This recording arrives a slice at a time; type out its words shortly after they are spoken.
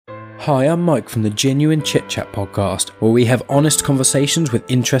Hi, I'm Mike from the Genuine Chit Chat podcast, where we have honest conversations with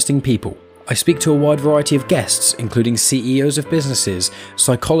interesting people. I speak to a wide variety of guests, including CEOs of businesses,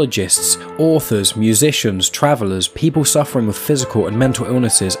 psychologists, authors, musicians, travellers, people suffering with physical and mental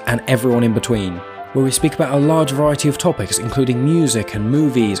illnesses, and everyone in between. Where we speak about a large variety of topics, including music and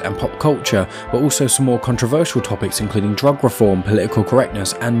movies and pop culture, but also some more controversial topics, including drug reform, political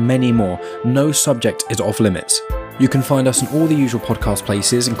correctness, and many more. No subject is off limits. You can find us in all the usual podcast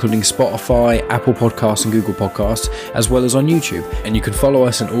places, including Spotify, Apple Podcasts and Google Podcasts, as well as on YouTube, and you can follow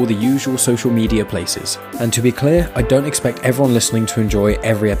us in all the usual social media places. And to be clear, I don't expect everyone listening to enjoy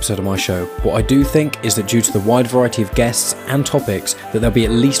every episode of my show. What I do think is that due to the wide variety of guests and topics, that there'll be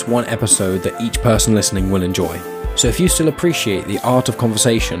at least one episode that each person listening will enjoy. So if you still appreciate the art of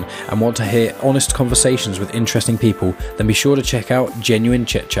conversation and want to hear honest conversations with interesting people, then be sure to check out Genuine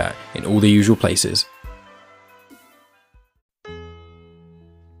Chit Chat in all the usual places.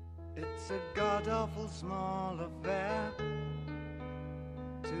 Awful small affair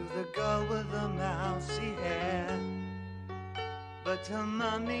to the girl with the mousy hair, but her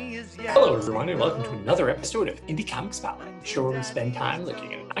mommy is yellow. Hello everyone and welcome to another episode of Indie Comic Spotlight, the show where we spend time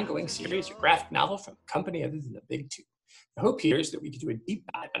looking at an ongoing series or graphic novel from a company other than the big two. The hope here is that we can do a deep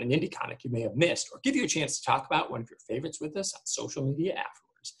dive on an indie comic you may have missed or give you a chance to talk about one of your favorites with us on social media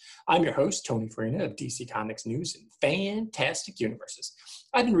afterwards. I'm your host, Tony Farina of DC Comics News and Fantastic Universes.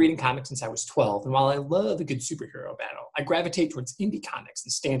 I've been reading comics since I was 12, and while I love a good superhero battle, I gravitate towards indie comics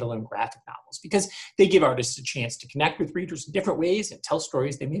and standalone graphic novels because they give artists a chance to connect with readers in different ways and tell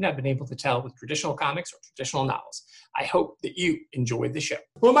stories they may not have been able to tell with traditional comics or traditional novels. I hope that you enjoyed the show.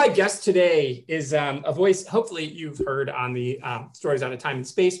 Well, my guest today is a voice hopefully you've heard on the Stories Out of Time and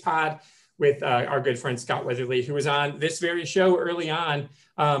Space pod with our good friend Scott Weatherly, who was on this very show early on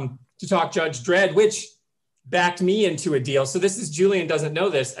to talk Judge Dredd, which backed me into a deal. So this is, Julian doesn't know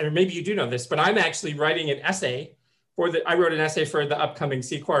this, or maybe you do know this, but I'm actually writing an essay I wrote an essay for the upcoming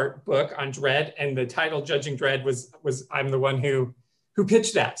Sequart book on Dredd, and the title Judging Dredd was I'm the one who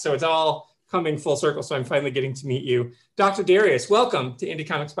pitched that. So it's all coming full circle. So I'm finally getting to meet you. Dr. Darius, welcome to Indie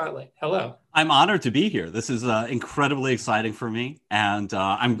Comic Spotlight. Hello. I'm honored to be here. This is incredibly exciting for me. And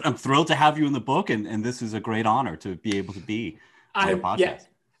I'm thrilled to have you in the book. And this is a great honor to be able to be on the podcast. Yeah.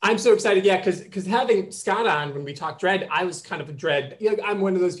 I'm so excited, because having Scott on when we talked Dredd, I was kind of a Dredd. I'm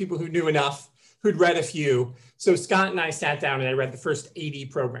one of those people who knew enough, who'd read a few. So Scott and I sat down and I read the first 80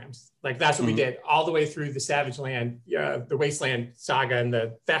 programs. Like that's what we did, all the way through the Savage Land, the Wasteland Saga and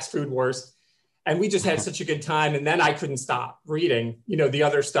the Fast Food Wars. And we just had such a good time. And then I couldn't stop reading, the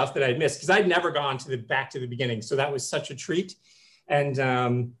other stuff that I'd missed because I'd never gone back to the beginning. So that was such a treat. And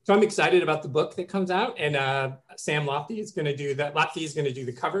so I'm excited about the book that comes out, and Sam Lofty is going to do that. Lofty is going to do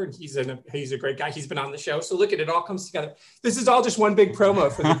the cover, and he's a great guy. He's been on the show. So look at it, all comes together. This is all just one big promo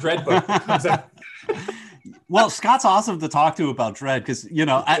for the Dredd book that comes out. Well, Scott's awesome to talk to about Dredd because,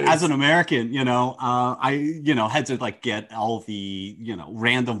 as an American, I, had to get all the,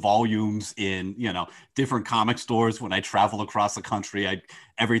 random volumes in, different comic stores when I travel across the country.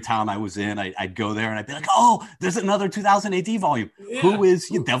 Every town I was in, I'd go there and I'd be like, oh, there's another 2000 AD volume. Yeah. Who is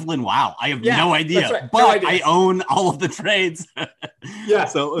Devlin? Wow. I have no idea, right. But I own all of the trades. Yeah.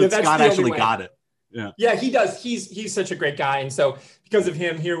 So Scott actually got it. Yeah, he does. He's such a great guy. And so because of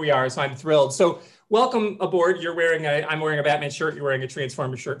him, here we are. So I'm thrilled. So welcome aboard. I'm wearing a Batman shirt. You're wearing a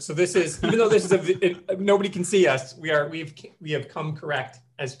Transformer shirt. So this is, even though this is nobody can see us, we have come correct,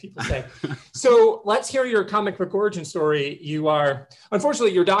 as people say. So let's hear your comic book origin story.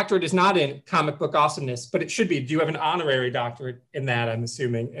 Unfortunately, your doctorate is not in comic book awesomeness, but it should be. Do you have an honorary doctorate in that, I'm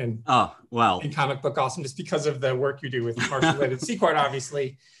assuming? In comic book awesomeness because of the work you do with Martian related Sequart,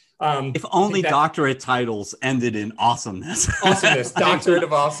 obviously. If only doctorate titles ended in awesomeness. Awesomeness, doctorate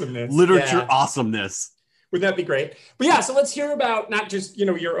of awesomeness. Literature awesomeness. Wouldn't that be great? But yeah, so let's hear about not just,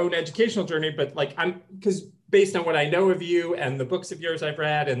 your own educational journey, but because based on what I know of you and the books of yours I've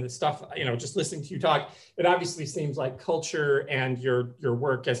read and the stuff, just listening to you talk, it obviously seems like culture and your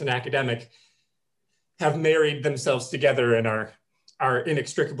work as an academic have married themselves together and are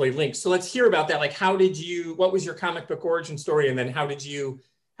inextricably linked. So let's hear about that. What was your comic book origin story? And then how did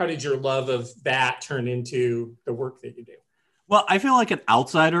your love of that turn into the work that you do? Well, I feel like an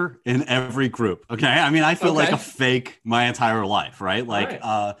outsider in every group. Okay. I mean, I feel like a fake my entire life, right?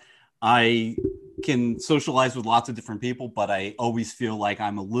 I can socialize with lots of different people, but I always feel like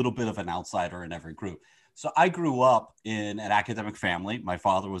I'm a little bit of an outsider in every group. So I grew up in an academic family. My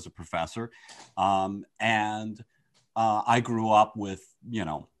father was a professor. And I grew up with,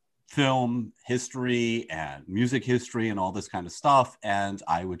 film history and music history and all this kind of stuff. And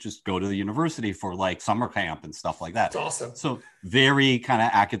I would just go to the university for like summer camp and stuff like that. That's awesome. So very kind of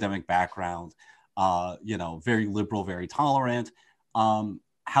academic background, very liberal, very tolerant.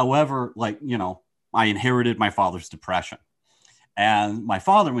 However, I inherited my father's depression. And my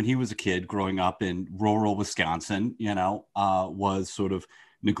father, when he was a kid growing up in rural Wisconsin, was sort of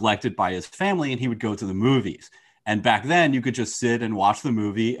neglected by his family, and he would go to the movies. And back then you could just sit and watch the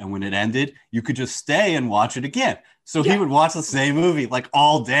movie. And when it ended, you could just stay and watch it again. So he would watch the same movie like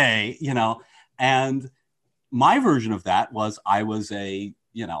all day, and my version of that was I was a,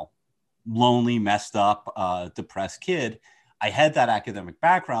 lonely, messed up, depressed kid. I had that academic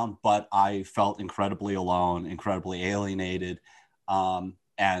background, but I felt incredibly alone, incredibly alienated,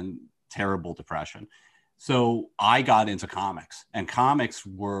 and terrible depression. So I got into comics, and comics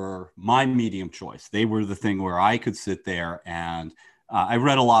were my medium choice. They were the thing where I could sit there and I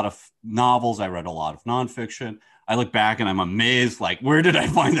read a lot of novels. I read a lot of nonfiction. I look back and I'm amazed, like, where did I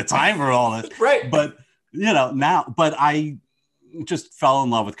find the time for all this? Right. But, but I just fell in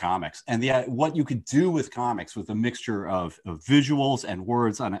love with comics, and what you could do with comics with a mixture of visuals and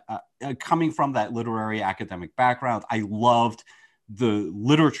words coming from that literary academic background. I loved the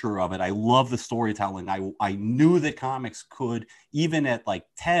literature of it. I love the storytelling. I knew that comics could, even at like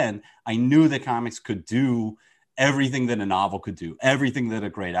 10, I knew that comics could do everything that a novel could do, everything that a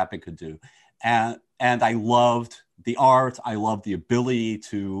great epic could do. And I loved the art. I loved the ability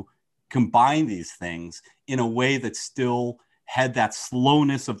to combine these things in a way that still had that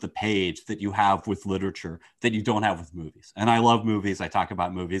slowness of the page that you have with literature that you don't have with movies. And I love movies. I talk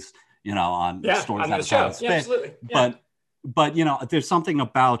about movies, on Stories Out of Time and Space. Yeah, absolutely. Yeah. But there's something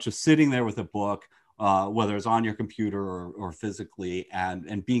about just sitting there with a book, whether it's on your computer or physically,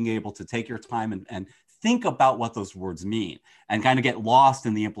 and being able to take your time and think about what those words mean and kind of get lost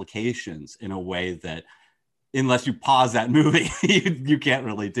in the implications in a way that, unless you pause that movie, you can't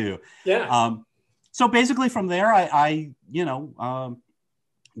really do. Yeah. So basically from there, I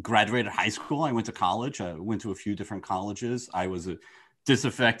graduated high school. I went to college. I went to a few different colleges. I was a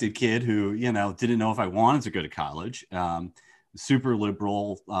disaffected kid who, didn't know if I wanted to go to college, super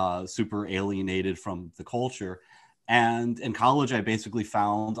liberal, super alienated from the culture. And in college, I basically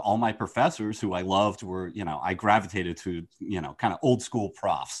found all my professors who I loved were, I gravitated to, kind of old school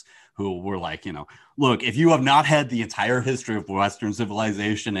profs who were like, look, if you have not had the entire history of Western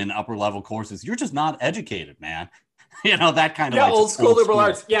civilization in upper level courses, you're just not educated, man. That kind of old school liberal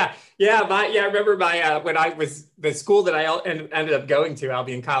arts. Yeah. I remember when I was the school that I ended up going to,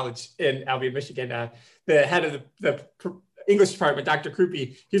 Albion College in Albion, Michigan. The head of the English department, Dr. Krupe,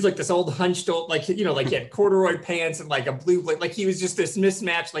 he was like this old hunched old, he had corduroy pants and like a blue, like he was just this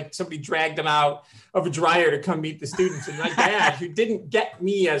mismatch, like somebody dragged him out of a dryer to come meet the students. And my dad, who didn't get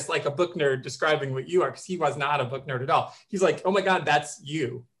me as like a book nerd describing what you are, because he was not a book nerd at all. He's like, oh my God, that's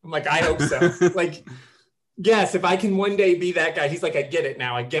you. I'm like, I hope so. Like, yes, if I can one day be that guy. He's like, I get it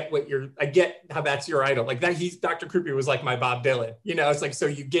now. I get how that's your idol. Like that, Dr. Krupe was like my Bob Dylan. It's like, so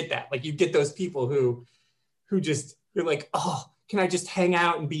you get that. Like you get those people who just, you're like, oh, can I just hang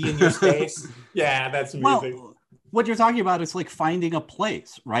out and be in your space? Yeah, that's amazing. Well, what you're talking about is like finding a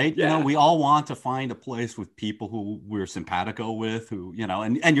place, right? Yeah. We all want to find a place with people who we're simpatico with, who,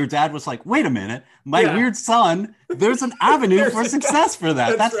 and your dad was like, wait a minute, my weird son, there's an avenue for success for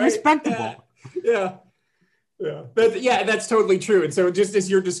that. That's right. Respectable. Yeah. That's totally true. And so just as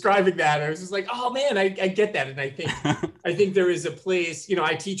you're describing that, I was just like, oh man, I get that. And I think there is a place,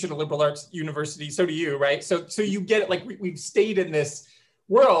 I teach at a liberal arts university. So do you, right? So you get it. Like we've stayed in this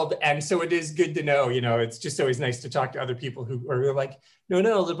world. And so it is good to know, it's just always nice to talk to other people who are like, no,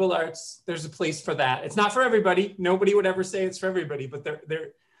 liberal arts, there's a place for that. It's not for everybody. Nobody would ever say it's for everybody, but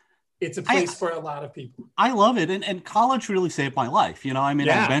it's a place for a lot of people. I love it. And college really saved my life. I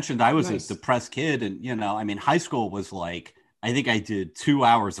mentioned I was a depressed kid, and, high school was like, I think I did 2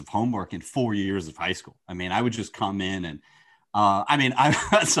 hours of homework in 4 years of high school. I would just come in and, I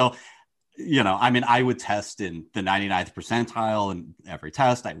would test in the 99th percentile in every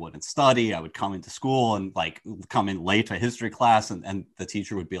test. I wouldn't study. I would come into school and come in late to history class. And the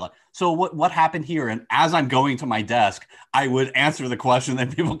teacher would be like, so what happened here? And as I'm going to my desk, I would answer the question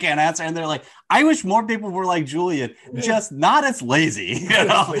that people can't answer. And they're like, I wish more people were like Julian, just not as lazy, and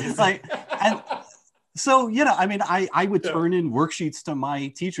so, I would turn in worksheets to my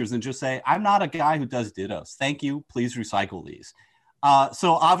teachers and just say, I'm not a guy who does dittos. Thank you. Please recycle these.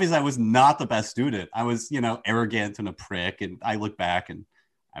 So obviously I was not the best student. I was, arrogant and a prick, and I look back and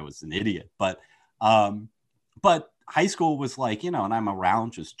I was an idiot, but high school was like, and I'm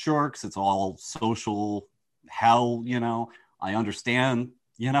around just jerks. It's all social hell. I understand,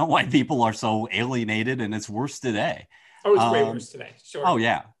 You know, why people are so alienated, and it's worse today. Oh, it's way worse today. Sure. Oh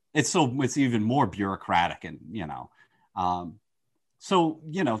yeah, it's even more bureaucratic, and so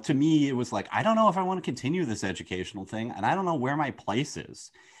to me it was like, I don't know if I want to continue this educational thing, and I don't know where my place is.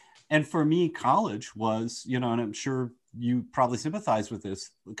 And for me, college was, and I'm sure you probably sympathize with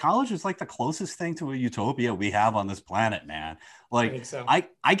this. College is like the closest thing to a utopia we have on this planet, man. Like, I think so.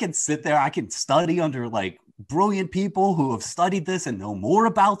 I can sit there, I can study under like brilliant people who have studied this and know more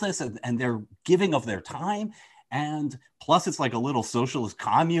about this, and they're giving of their time. And plus it's like a little socialist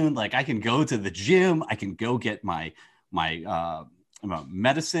commune. Like, I can go to the gym, I can go get my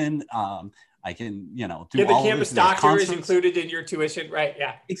medicine. I can, do the all campus this. Doctor is included in your tuition, right?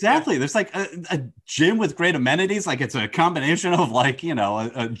 Yeah, exactly. Yeah. There's like a gym with great amenities. Like, it's a combination of like,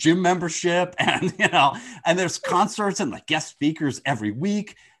 a gym membership, and, and there's concerts and like guest speakers every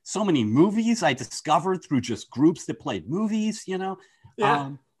week. So many movies I discovered through just groups that played movies,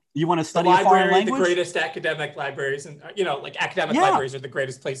 Yeah. You want to study a foreign language? The greatest academic libraries, and like academic libraries are the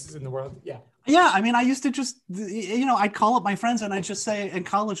greatest places in the world. Yeah. Yeah, I mean, I used to just, I'd call up my friends and I'd just say in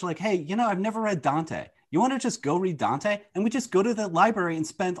college, like, hey, I've never read Dante. You want to just go read Dante? And we just go to the library and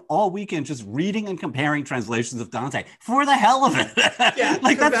spend all weekend just reading and comparing translations of Dante for the hell of it. Yeah,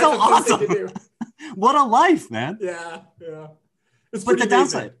 like, that's so awesome. What a life, man. Yeah. But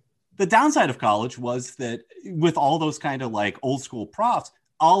the downside of college was that with all those kind of like old school profs,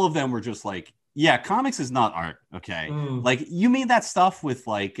 all of them were just like, yeah, comics is not art. Okay. Like, you mean that stuff with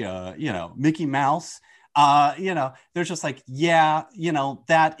like, Mickey Mouse, they're just like, yeah,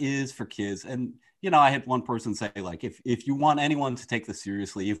 that is for kids. And, I had one person say like, if you want anyone to take this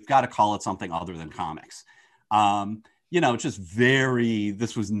seriously, you've got to call it something other than comics.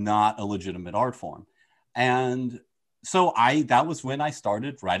 This was not a legitimate art form. And so that was when I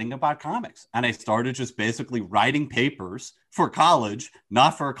started writing about comics, and I started just basically writing papers for college,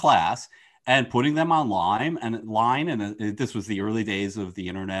 not for a class, and putting them online. And this was the early days of the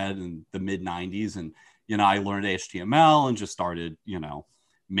internet in the mid 90s. And, I learned HTML and just started,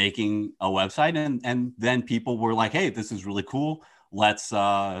 making a website. And then people were like, hey, this is really cool.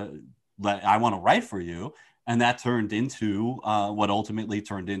 I want to write for you. And that turned into what ultimately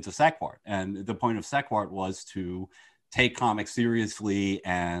turned into SecWart. And the point of SecWart was to take comics seriously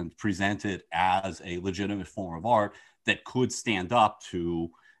and present it as a legitimate form of art that could stand up to,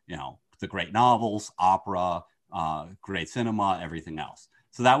 the great novels, opera, great cinema, everything else.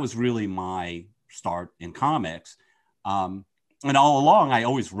 So that was really my start in comics. And all along, I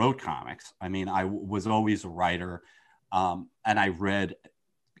always wrote comics. I mean, I was always a writer, and I read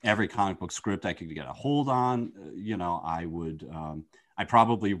every comic book script I could get a hold on. I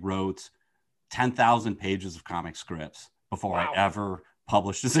probably wrote 10,000 pages of comic scripts before I ever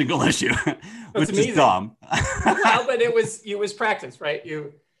published a single issue, which is dumb. Well, but it was practice, right?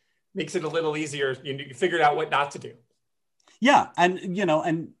 You makes it a little easier. You figured out what not to do. Yeah.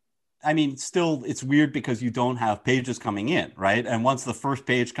 And I mean, still, it's weird because you don't have pages coming in, right? And once the first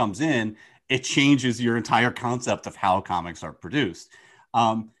page comes in, it changes your entire concept of how comics are produced.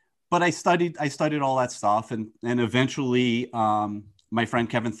 But I studied all that stuff, and eventually my friend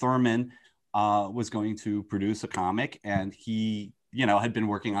Kevin Thurman was going to produce a comic, and he, had been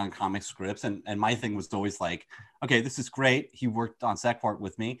working on comic scripts, and my thing was always like, okay, this is great. He worked on SecWart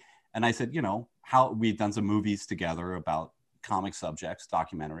with me, and I said, how we'd done some movies together about comic subjects,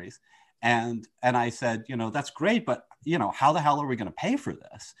 documentaries, and I said, that's great, but how the hell are we going to pay for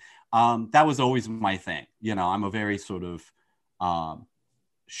this? That was always my thing. I'm a very sort of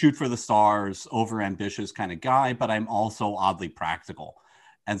shoot for the stars, over ambitious kind of guy, but I'm also oddly practical.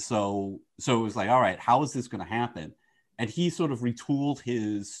 And so it was like, all right, how is this going to happen? And he sort of retooled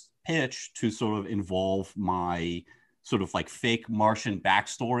his pitch to sort of involve my sort of like fake Martian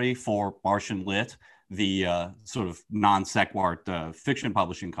backstory for Martian Lit, the sort of non-SecWart fiction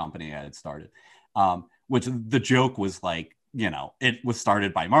publishing company I had started, which the joke was like, it was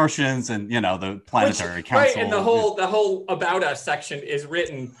started by Martians, and the Planetary Council. Right, and the whole about us section is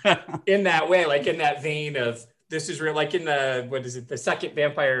written in that way, like in that vein of this is real, like in the second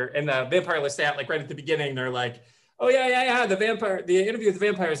Vampire, and the Vampire Lestat, like right at the beginning, they're like, oh yeah, the interview with the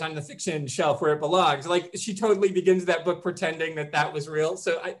vampire is on the fiction shelf where it belongs. Like, she totally begins that book pretending that was real.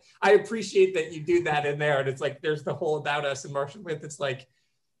 So I appreciate that you do that in there, and it's like there's the whole about us and Martian with. It's like,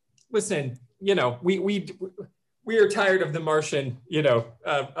 listen, we are tired of the Martian,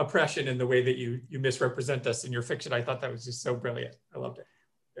 oppression in the way that you misrepresent us in your fiction. I thought that was just so brilliant. I loved it.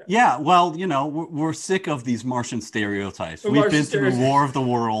 Yeah, well, we're sick of these Martian stereotypes. We've been through War of the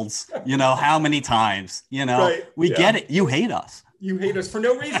Worlds, how many times, Right. We get it. You hate us. You hate us for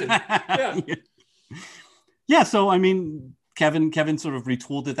no reason. Yeah. Yeah. So, I mean, Kevin sort of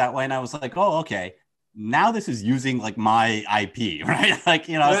retooled it that way, and I was like, oh, okay, now this is using like my IP, right? Like,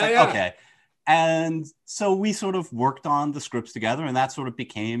 you know, I was like, okay. And so we sort of worked on the scripts together, and that sort of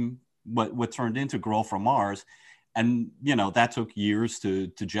became what turned into Girl from Mars. And, you know, that took years to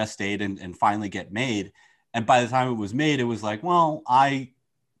gestate and finally get made. And by the time it was made, it was like, well, I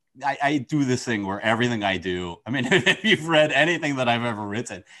do this thing where everything I do, I mean, if you've read anything that I've ever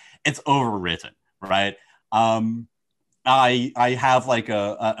written, it's overwritten, right? I have like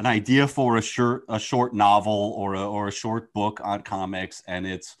an idea for a short novel or a short book on comics,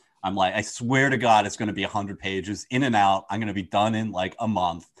 and I'm like, I swear to God, it's going to be 100 pages in and out. I'm going to be done in like a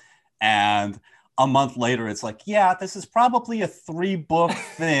month. And a month later, it's like, yeah, this is probably a 3-book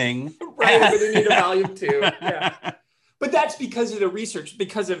thing. Right, but they need a volume 2. Yeah. But that's because of the research,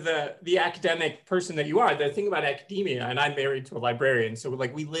 because of the academic person that you are. The thing about academia, and I'm married to a librarian, so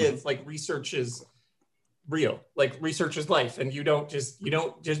like we live, like research is real, like research is life, and you don't just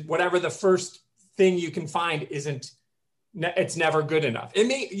whatever the first thing you can find it's never good enough.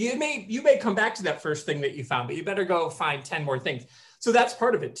 You may come back to that first thing that you found, but you better go find 10 more things. So that's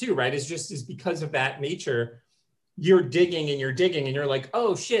part of it too, right? Is because of that nature, you're digging and you're like,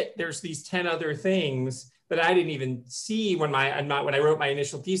 oh shit, there's these 10 other things that I didn't even see when I wrote my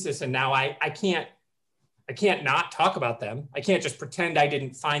initial thesis, and now I can't not talk about them. I can't just pretend I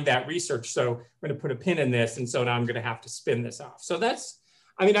didn't find that research. So I'm going to put a pin in this, and so now I'm going to have to spin this off. So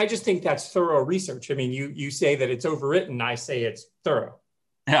I just think that's thorough research. I mean, you say that it's overwritten. I say it's thorough.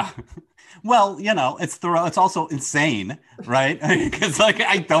 Yeah. Well, you know, it's thorough. It's also insane, right? Because like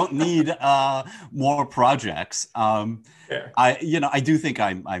I don't need more projects. I do think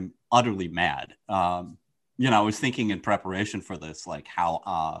I'm utterly mad. I was thinking in preparation for this, like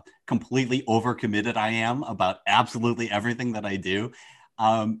how completely overcommitted I am about absolutely everything that I do.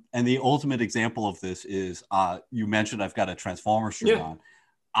 And the ultimate example of this is you mentioned I've got a Transformer shirt on.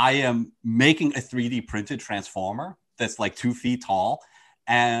 I am making a 3D printed Transformer that's like 2 feet tall,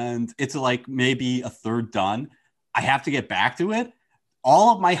 and it's like maybe a third done. I have to get back to it.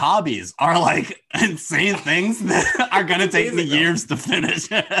 All of my hobbies are like insane things that are going to take me years to finish.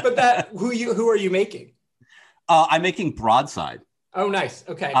 But who are you making? I'm making Broadside. Oh, nice.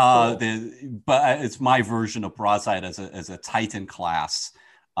 Okay. Cool. But it's my version of Broadside as a Titan class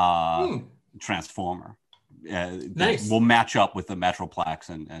Transformer. Nice. Will match up with the Metroplex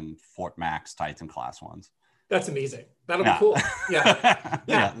and Fort Max Titan class ones. That's amazing. That'll be cool. Yeah.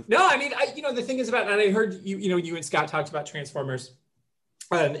 Yeah. No, I mean, the thing is about, and I heard you and Scott talked about Transformers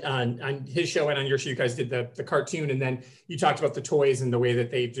on his show and on your show. You guys did the cartoon, and then you talked about the toys and the way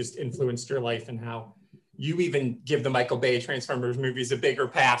that they just influenced your life, and how you even give the Michael Bay Transformers movies a bigger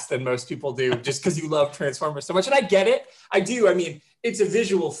pass than most people do, just because you love Transformers so much. And I get it. I do. I mean, it's a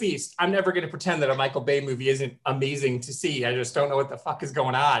visual feast. I'm never going to pretend that a Michael Bay movie isn't amazing to see. I just don't know what the fuck is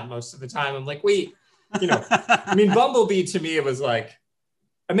going on most of the time. I'm like, wait, I mean, Bumblebee to me, it was like,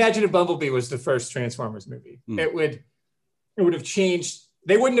 imagine if Bumblebee was the first Transformers movie. It would have changed.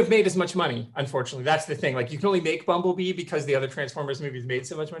 They wouldn't have made as much money, unfortunately. That's the thing. Like, you can only make Bumblebee because the other Transformers movies made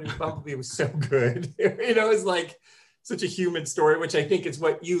so much money. Bumblebee was so good. It was like such a human story, which I think is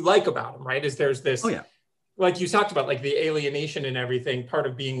what you like about them, right? Is there's this, like you talked about, like the alienation and everything. Part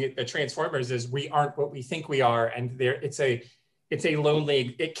of being the Transformers is we aren't what we think we are, and it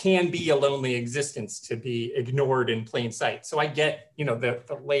can be a lonely existence to be ignored in plain sight. So I get,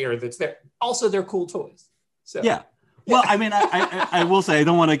 the layer that's there. Also, they're cool toys. So yeah. Well, I mean, I will say I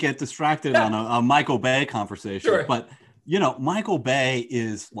don't want to get distracted on a Michael Bay conversation, but Michael Bay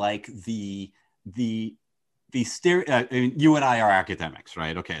is like the stereo. You and I are academics,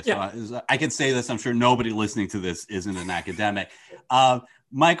 right? Okay, so I can say this. I'm sure nobody listening to this isn't an academic.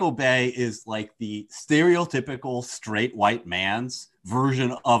 Michael Bay is like the stereotypical straight white man's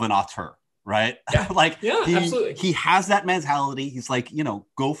version of an auteur, right? Yeah. Absolutely. He has that mentality. He's like,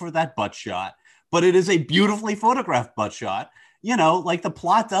 go for that butt shot. But it is a beautifully photographed butt shot. Like the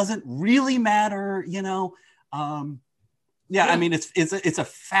plot doesn't really matter. I mean, it's a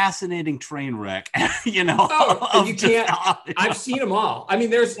fascinating train wreck. You can't. I've seen them all. I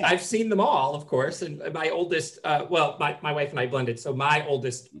mean, I've seen them all, of course. And my oldest, my wife and I blended. So my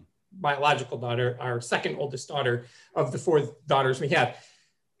oldest biological daughter, our second oldest daughter of the 4 daughters we have,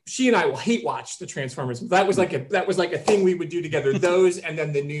 she and I will hate watch the Transformers. That was like a thing we would do together. Those, and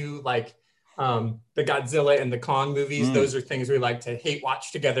then the new the Godzilla and the Kong movies. Those are things we like to hate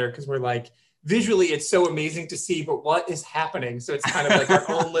watch together, because we're like, visually it's so amazing to see, but what is happening? So it's kind of like our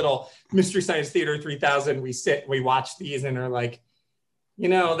own little Mystery Science Theater 3000. We sit, we watch these, and are like, You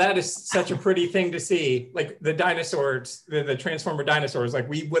know, that is such a pretty thing to see. Like the dinosaurs, the Transformer dinosaurs, like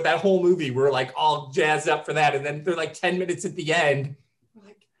with that whole movie, we're like all jazzed up for that. And then they're like 10 minutes at the end.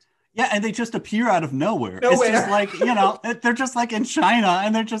 Yeah, and they just appear out of nowhere. Nowhere. It's just like, you know, they're just like in China,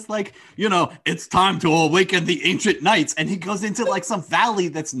 and they're just like, you know, it's time to awaken the ancient knights. And he goes into like some valley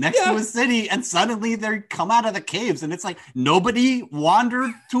that's next to a city, and suddenly they come out of the caves, and it's like nobody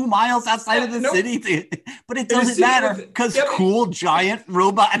wandered 2 miles outside of the city. But it doesn't matter because cool giant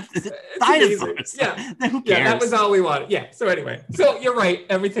robot dinosaurs. Yeah. Who cares? Yeah, that was all we wanted. Yeah. So anyway, so you're right.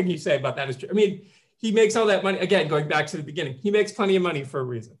 Everything you say about that is true. I mean, he makes all that money. Again, going back to the beginning, he makes plenty of money for a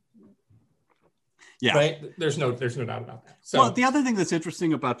reason. Yeah. Right. There's no doubt about that. So well, the other thing that's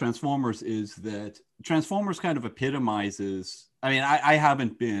interesting about Transformers is that Transformers kind of epitomizes. I mean, I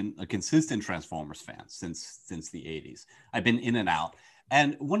haven't been a consistent Transformers fan since the 80s. I've been in and out.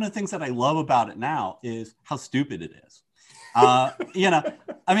 And one of the things that I love about it now is how stupid it is. You know,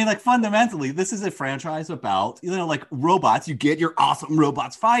 I mean, like fundamentally, this is a franchise about, you know, like robots. You get your awesome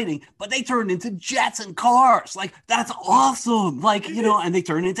robots fighting, but they turn into jets and cars. Like, that's awesome. Like, you know, and they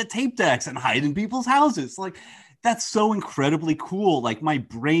turn into tape decks and hide in people's houses. Like, that's so incredibly cool. Like, my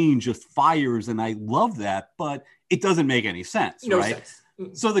brain just fires and I love that, but it doesn't make any sense, no right?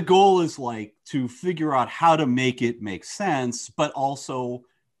 sense. So the goal is like to figure out how to make it make sense, but also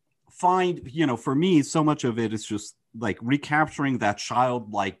find, you know, for me, so much of it is just like recapturing that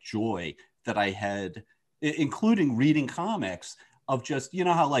childlike joy that I had, including reading comics, of just, you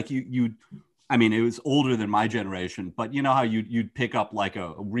know, how like you I mean, it was older than my generation, but you know how you'd pick up like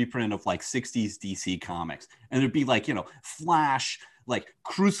a reprint of like 60s DC comics, and there'd be like, you know, Flash like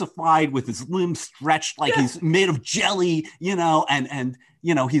crucified with his limbs stretched like he's made of jelly, you know, and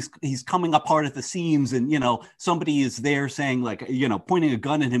you know, he's coming apart at the seams, and you know, somebody is there saying like, you know, pointing a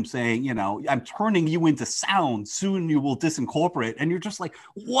gun at him saying, you know, I'm turning you into sound, soon you will disincorporate, and you're just like,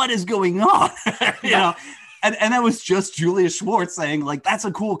 what is going on? You know, and that was just Julius Schwartz saying like, that's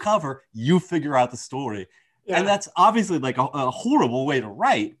a cool cover, you figure out the story. And that's obviously like a horrible way to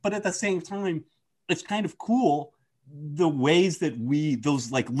write, but at the same time, it's kind of cool the ways that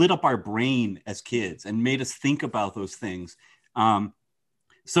those like lit up our brain as kids and made us think about those things.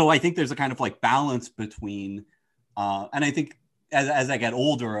 So I think there's a kind of like balance between, and I think as I get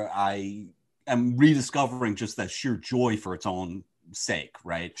older, I am rediscovering just that sheer joy for its own sake,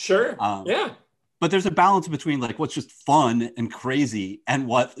 right? Sure. Yeah. But there's a balance between like what's just fun and crazy and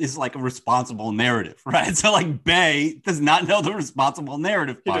what is like a responsible narrative, right? So like Bay does not know the responsible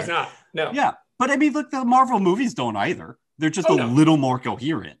narrative part. He does not. No. Yeah. But I mean, look, the Marvel movies don't either. They're just little more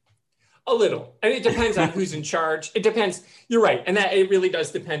coherent. A little. And it depends on who's in charge. It depends. You're right. And that it really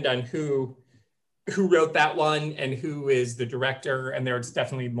does depend on who wrote that one and who is the director. And there's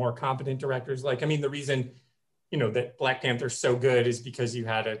definitely more competent directors. Like, I mean, the reason, you know, that Black Panther's so good is because you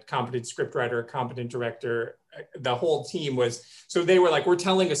had a competent scriptwriter, a competent director. The whole team was, so they were like, we're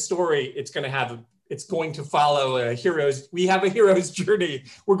telling a story. It's going to follow we have a hero's journey.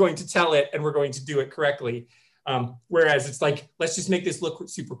 We're going to tell it and we're going to do it correctly. Whereas it's like, let's just make this look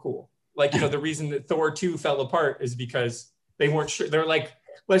super cool. Like, you know, the reason that Thor 2 fell apart is because they weren't sure. They're like,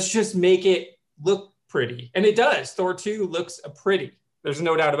 let's just make it look pretty. And it does. Thor 2 looks pretty. There's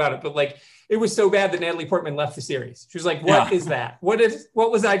no doubt about it. But like, it was so bad that Natalie Portman left the series. She was like, what is that? What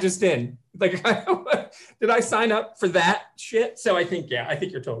was I just in? Like, did I sign up for that shit? So I think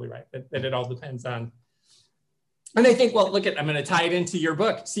you're totally right. That it all depends on. And I think, well, I'm going to tie it into your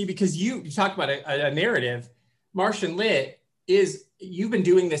book. See, because you talk about a narrative, Martian Lit you've been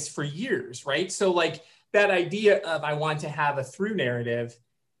doing this for years, right? So like that idea of I want to have a through narrative,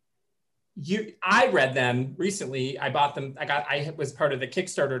 I read them recently. I bought them. I was part of the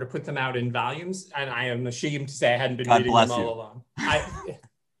Kickstarter to put them out in volumes, and I am ashamed to say I hadn't been reading them all along. I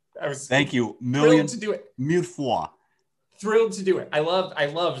was thank you, thrilled to do it. Mille fois. Thrilled to do it. I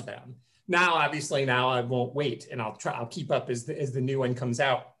loved them. Now, obviously, I won't wait, and I'll keep up as the new one comes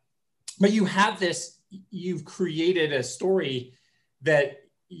out. But you have this. You've created a story that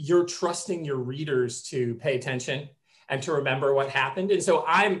you're trusting your readers to pay attention and to remember what happened. And so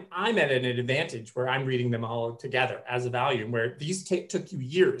I'm at an advantage where I'm reading them all together as a volume, where these took you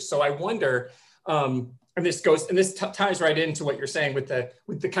years. So I wonder, and this ties right into what you're saying with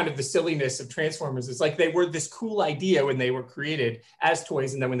the kind of the silliness of Transformers. It's like they were this cool idea when they were created as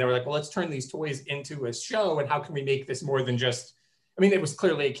toys. And then when they were like, well, let's turn these toys into a show. And how can we make this more than just, I mean, it was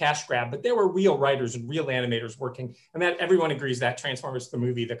clearly a cash grab, but there were real writers and real animators working. And that everyone agrees that Transformers, the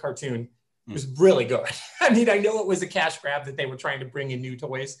movie, the cartoon, was really good. I mean, I know it was a cash grab that they were trying to bring in new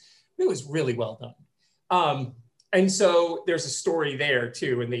toys. It was really well done. And so there's a story there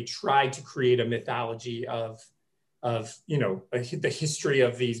too. And they tried to create a mythology of of the history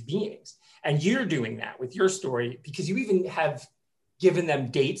of these beings. And you're doing that with your story because you even have given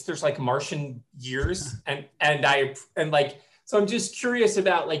them dates. There's like Martian years, and like, so I'm just curious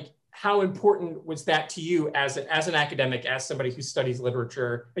about like how important was that to you as an academic, as somebody who studies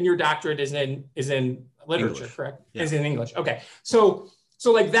literature, and your doctorate is in literature, English. correct? Yeah. Is in English. Okay, so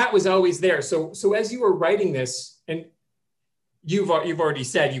like that was always there. So as you were writing this, and you've already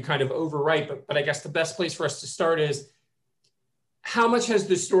said you kind of overwrite, but I guess the best place for us to start is, how much has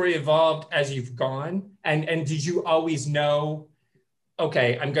the story evolved as you've gone? And did you always know,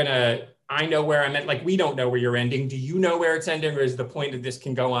 okay, I know where I'm at, like we don't know where you're ending. Do you know where it's ending, or is the point of this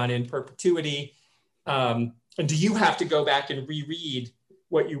can go on in perpetuity? And do you have to go back and reread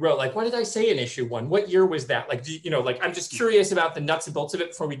what you wrote? Like, what did I say in issue 1? What year was that? Like, like, I'm just curious about the nuts and bolts of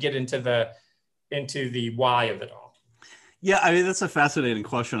it before we get into the why of it all. Yeah, I mean, that's a fascinating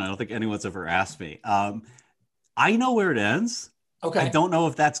question. I don't think anyone's ever asked me. I know where it ends. Okay. I don't know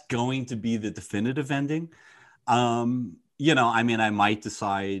if that's going to be the definitive ending. I mean, I might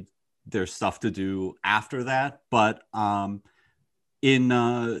decide there's stuff to do after that, but in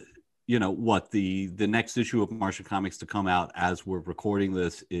the next issue of Martian Comics to come out as we're recording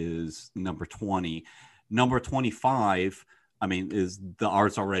this is number 20. Number 25, I mean, is the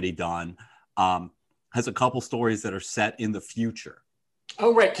art's already done. Has a couple stories that are set in the future.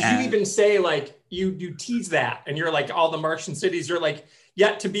 Oh, right. Because you even say, like, you tease that, and you're like, all the Martian cities are like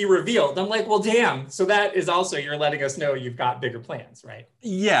yet to be revealed. I'm like, well, damn. So that is also, you're letting us know you've got bigger plans, right?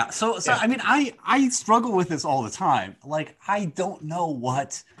 Yeah. So yeah. I mean, I struggle with this all the time. Like, I don't know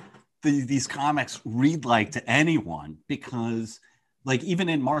what these comics read like to anyone, because like even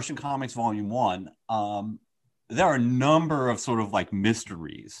in Martian Comics Volume 1, there are a number of sort of like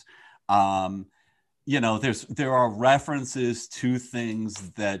mysteries. There are references to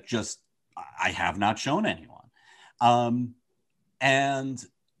things that just I have not shown anyone. And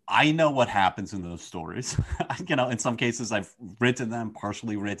I know what happens in those stories. In some cases I've written them,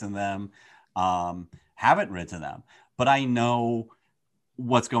 partially written them, haven't written them, but I know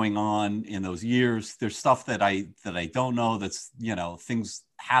what's going on in those years. There's stuff that I don't know. That's, things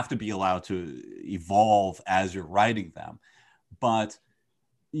have to be allowed to evolve as you're writing them. But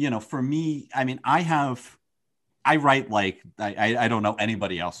for me, I mean, I write like I don't know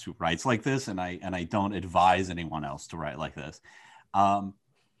anybody else who writes like this, and I don't advise anyone else to write like this.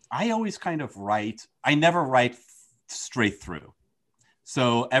 I always kind of write. I never write straight through.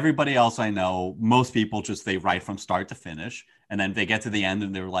 So everybody else I know, most people they write from start to finish, and then they get to the end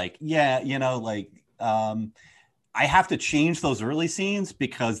and they're like, yeah, I have to change those early scenes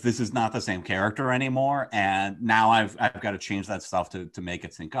because this is not the same character anymore. And now I've got to change that stuff to make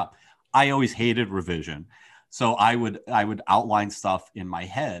it sync up. I always hated revision. So I would outline stuff in my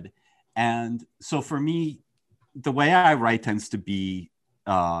head. And so for me, the way I write tends to be,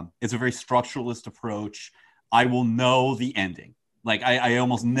 it's a very structuralist approach. I will know the ending. Like I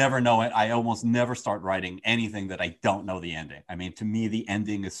almost never know it. I almost never start writing anything that I don't know the ending. I mean, to me, the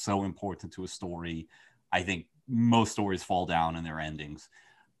ending is so important to a story. I think most stories fall down in their endings.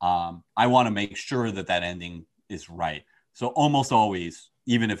 I want to make sure that ending is right. So almost always,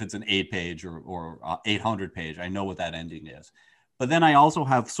 even if it's an 8-page or 800-page, I know what that ending is. But then I also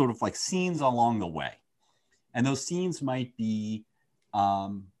have sort of like scenes along the way. And those scenes might be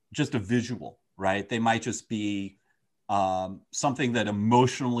just a visual, right? They might just be something that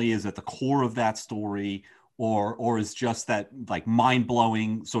emotionally is at the core of that story, or is just that like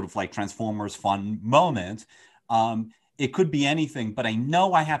mind-blowing sort of like Transformers fun moment. It could be anything, but I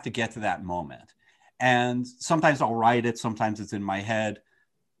know I have to get to that moment. And sometimes I'll write it, sometimes it's in my head.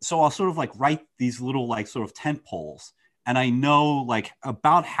 So I'll sort of like write these little like sort of tent poles, and I know like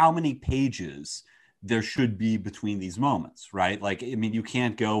about how many pages there should be between these moments, right? Like, I mean, you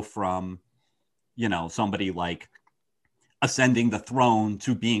can't go from, somebody like ascending the throne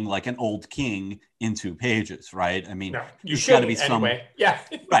to being like an old king in 2 pages, right? I mean, no, there's got to be some anyway. Yeah.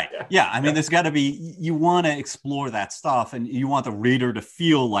 Right. Yeah. I mean, there's got to be, you want to explore that stuff, and you want the reader to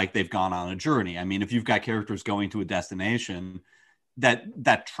feel like they've gone on a journey. I mean, if you've got characters going to a destination,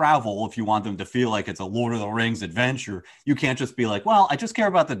 that travel, if you want them to feel like it's a Lord of the Rings adventure, you can't just be like, well, I just care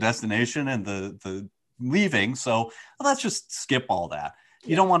about the destination and the leaving, so let's just skip all that.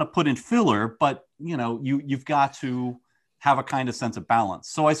 You don't want to put in filler, but you've got to have a kind of sense of balance.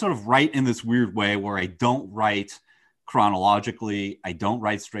 So I sort of write in this weird way where I don't write chronologically, I don't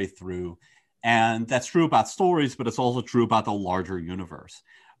write straight through. And that's true about stories, but it's also true about the larger universe.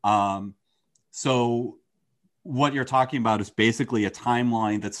 So what you're talking about is basically a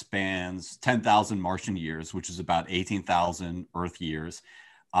timeline that spans 10,000 Martian years, which is about 18,000 Earth years.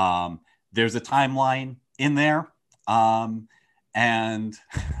 There's a timeline in there And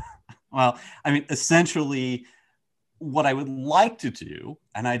well, I mean, essentially, what I would like to do,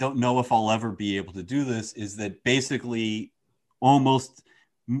 and I don't know if I'll ever be able to do this, is that basically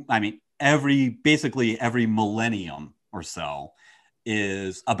basically every millennium or so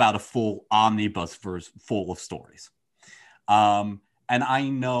is about a full omnibus verse full of stories. And I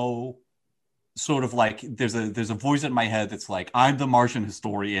know sort of like there's a voice in my head that's like, I'm the Martian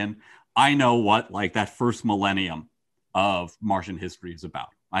historian. I know what like that first millennium of Martian history is about.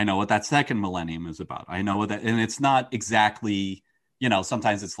 I know what that second millennium is about. I know what that, and it's not exactly,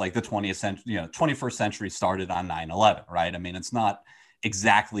 sometimes it's like the 20th century, 21st century started on 9/11, right? I mean, it's not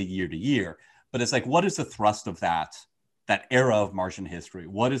exactly year to year, but it's like, what is the thrust of that era of Martian history?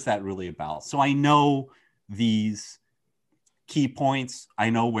 What is that really about? So I know these key points. I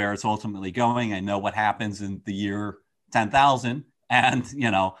know where it's ultimately going. I know what happens in the year 10,000 and,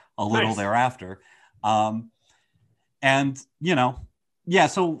 a little Nice. thereafter. So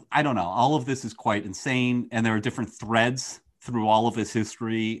I don't know. All of this is quite insane. And there are different threads through all of this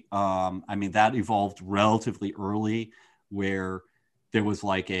history. That evolved relatively early, where there was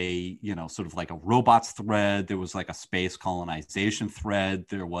like a, sort of like a robots thread. There was like a space colonization thread.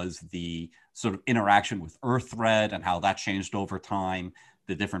 There was the sort of interaction with Earth thread and how that changed over time,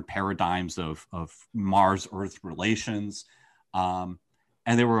 the different paradigms of Mars-Earth relations. And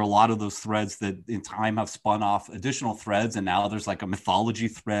there were a lot of those threads that in time have spun off additional threads. And now there's like a mythology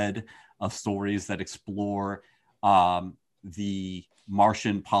thread of stories that explore the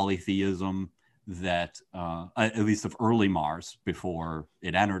Martian polytheism that, at least of early Mars before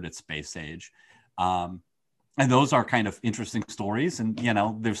it entered its space age. And those are kind of interesting stories. And,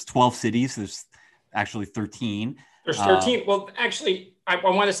 there's 12 cities. There's actually 13. There's 13. Well, actually, I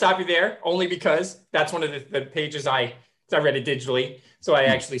want to stop you there only because that's one of the pages I read it digitally. So I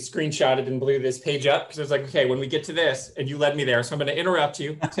actually screenshotted and blew this page up because I was like, okay, when we get to this, and you led me there. So I'm going to interrupt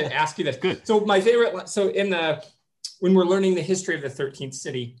you to ask you this. Good. So my favorite, when we're learning the history of the 13th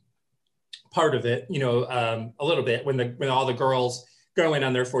city, part of it, a little bit, when all the girls go in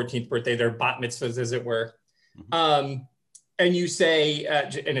on their 14th birthday, their bat mitzvahs, as it were. Mm-hmm. And you say,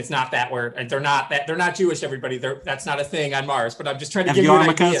 and it's not that word, and they're not Jewish, everybody. That's not a thing on Mars, but I'm just trying to give you an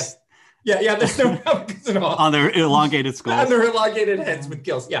idea. Yeah, there's no yarmulkes at all. On their elongated skulls. On their elongated heads with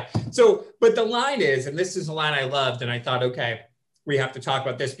gills, yeah. So, but the line is, and this is a line I loved, and I thought, okay, we have to talk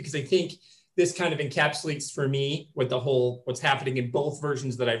about this because I think this kind of encapsulates for me with what's happening in both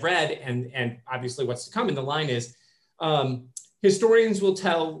versions that I've read and obviously what's to come. And the line is, historians will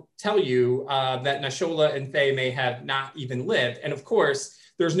tell you that Nashola and Thay may have not even lived. And of course,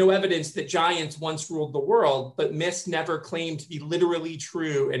 there's no evidence that giants once ruled the world, but myths never claim to be literally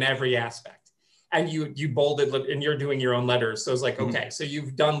true in every aspect. And you bolded, and you're doing your own letters. So it's like, okay, so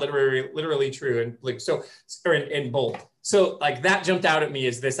you've done literally true in blue, or in bold. So like that jumped out at me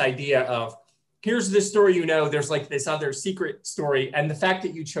as this idea of, here's this story, there's like this other secret story. And the fact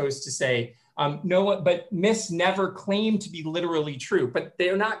that you chose to say, but myths never claim to be literally true, but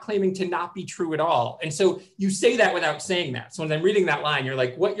they're not claiming to not be true at all. And so you say that without saying that. So when I'm reading that line, you're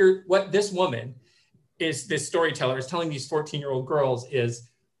like, what this woman is, this storyteller is telling these 14-year-old girls is,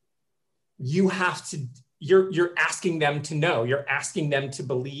 you're asking them to know, you're asking them to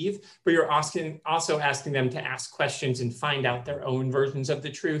believe, but you're also asking them to ask questions and find out their own versions of the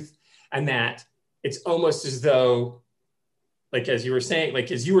truth. And that it's almost as though, as you were saying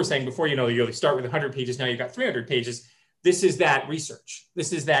before, you start with 100 pages, now you've got 300 pages. This is that research.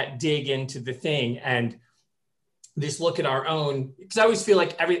 This is that dig into the thing and this look at our own, because I always feel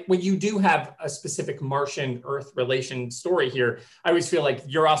like when you do have a specific Martian Earth relation story here, I always feel like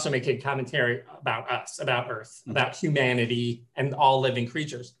you're also making commentary about us, about Earth, about humanity and all living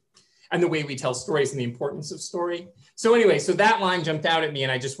creatures and the way we tell stories and the importance of story. So anyway, so that line jumped out at me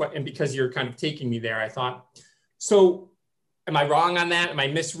and and because you're kind of taking me there, I thought, so am I wrong on that? Am I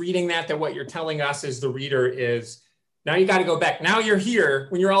misreading that what you're telling us as the reader is, now you got to go back. Now you're here.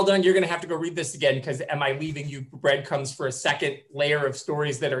 When you're all done, you're going to have to go read this again because am I leaving you breadcrumbs for a second layer of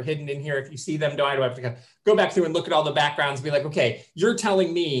stories that are hidden in here? If you see them, do I have to go back through and look at all the backgrounds and be like, okay, you're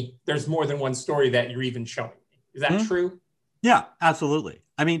telling me there's more than one story that you're even showing me. Is that true? Yeah, absolutely.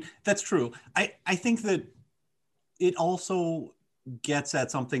 I mean, that's true. I think that it also gets at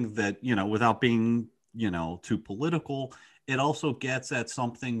something that, without being, too political, it also gets at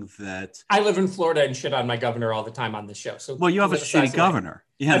something that I live in Florida and shit on my governor all the time on this show. So well, you have a shitty governor.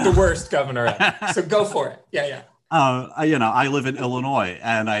 The worst governor ever. So go for it. Yeah. I live in Illinois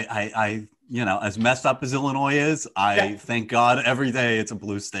and I as messed up as Illinois is, I thank God every day it's a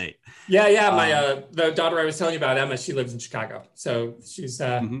blue state. Yeah. My the daughter I was telling you about, Emma, she lives in Chicago, so she's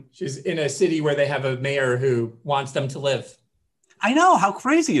in a city where they have a mayor who wants them to live. I know, how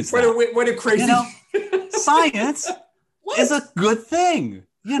crazy is that? What a crazy science is a good thing.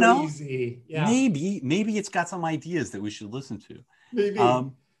 Crazy. Yeah. Maybe it's got some ideas that we should listen to. Maybe.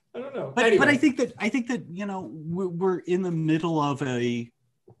 I don't know. But, anyway. but I think that we're in the middle of a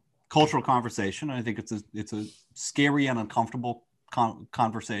cultural conversation. I think it's a scary and uncomfortable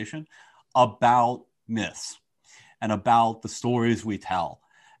conversation about myths and about the stories we tell.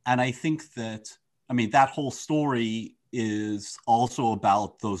 And I think that that whole story is also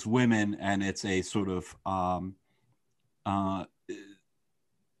about those women, and it's a sort of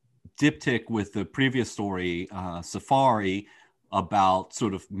diptych with the previous story, Safari, about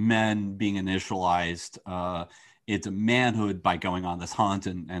sort of men being initialized into manhood by going on this hunt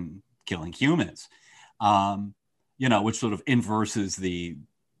and killing humans, which sort of inverses the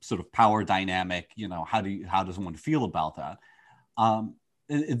sort of power dynamic. How does one feel about that?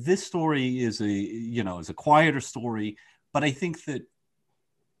 This story is a quieter story, but I think that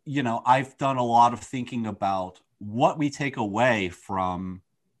I've done a lot of thinking about what we take away from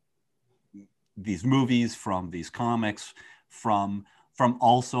these movies, from these comics, from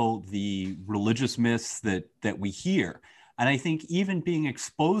also the religious myths that we hear. And I think even being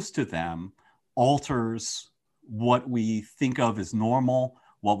exposed to them alters what we think of as normal,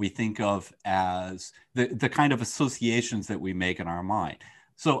 what we think of as the kind of associations that we make in our mind.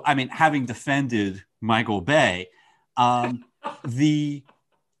 So, having defended Michael Bay, the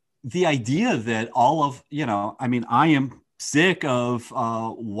idea that all of, I am sick of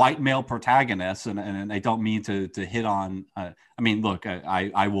white male protagonists, and I don't mean to hit on, look,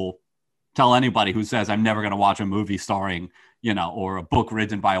 I will tell anybody who says I'm never going to watch a movie starring, or a book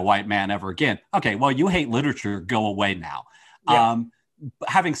written by a white man ever again. Okay, well, you hate literature, go away now. Yeah.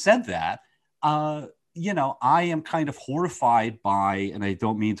 Having said that, I am kind of horrified by, and I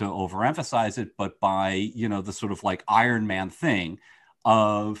don't mean to overemphasize it, but by, the sort of like Iron Man thing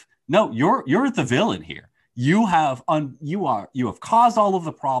of, no, you're the villain here. You have caused all of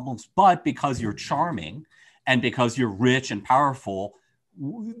the problems, but because you're charming and because you're rich and powerful,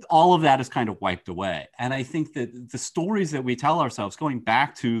 all of that is kind of wiped away. And I think that the stories that we tell ourselves, going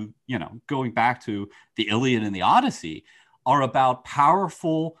back to the Iliad and the Odyssey, are about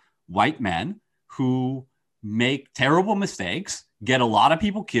powerful white men who make terrible mistakes, get a lot of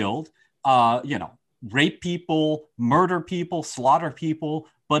people killed, rape people, murder people, slaughter people,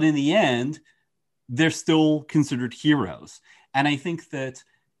 but in the end, they're still considered heroes. And I think that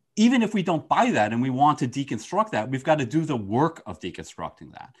even if we don't buy that and we want to deconstruct that, we've got to do the work of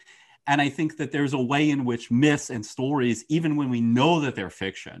deconstructing that. And I think that there's a way in which myths and stories, even when we know that they're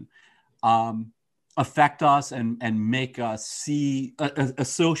fiction, affect us and make us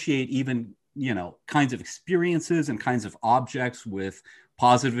associate even, kinds of experiences and kinds of objects with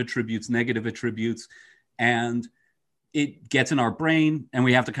positive attributes, negative attributes. And it gets in our brain, and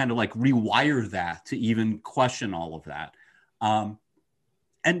we have to kind of like rewire that to even question all of that.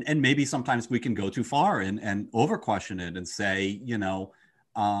 And maybe sometimes we can go too far and over question it and say,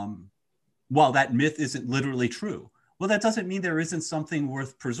 well, that myth isn't literally true. Well, that doesn't mean there isn't something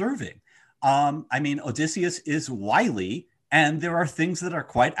worth preserving. Odysseus is wily, and there are things that are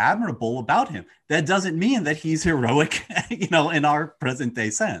quite admirable about him. That doesn't mean that he's heroic, in our present day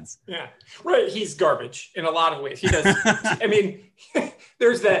sense. Yeah, right. He's garbage in a lot of ways. He does.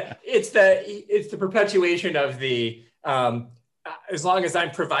 There's it's the perpetuation of the, as long as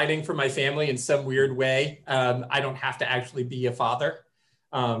I'm providing for my family in some weird way, I don't have to actually be a father.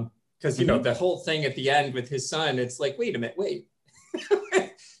 Because, the whole thing at the end with his son, it's like, wait a minute, wait.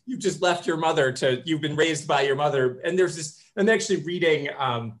 You've just left your mother you've been raised by your mother. And there's this, I'm actually reading,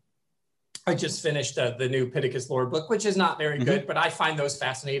 I just finished the new Pittacus lore book, which is not very good, but I find those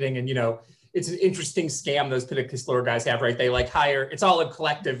fascinating. And, it's an interesting scam those Pittacus lore guys have, right? They hire, it's all a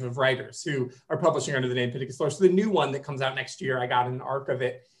collective of writers who are publishing under the name Pittacus lore. So the new one that comes out next year, I got an arc of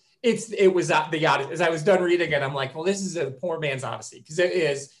it. It was the Odyssey. As I was done reading it, I'm like, well, this is a poor man's Odyssey, because it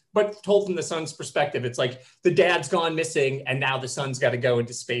is, but told from the son's perspective. It's like the dad's gone missing, and now the son's got to go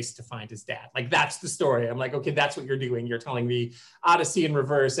into space to find his dad. Like, that's the story. I'm like, okay, that's what you're doing. You're telling me Odyssey in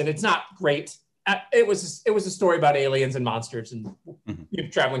reverse, and it's not great. It was a story about aliens and monsters and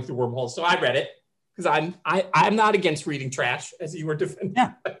traveling through wormholes. So I read it because I'm not against reading trash, as you were defending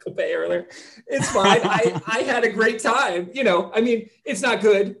Michael Bay earlier. It's fine. I had a great time. It's not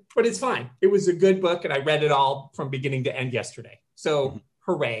good, but it's fine. It was a good book, and I read it all from beginning to end yesterday. So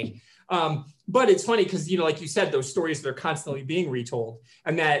hooray. But it's funny because, like you said, those stories that are constantly being retold,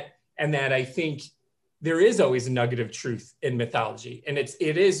 and that and that I think there is always a nugget of truth in mythology. And it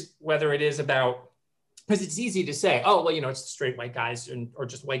is, whether it is about, because it's easy to say, oh, well, it's straight white guys or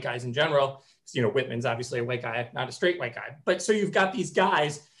just white guys in general. Whitman's obviously a white guy, not a straight white guy. But so you've got these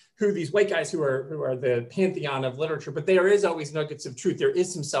white guys who are the pantheon of literature, but there is always nuggets of truth. There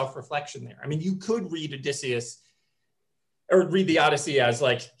is some self-reflection there. I mean, you could read Odysseus or read the Odyssey as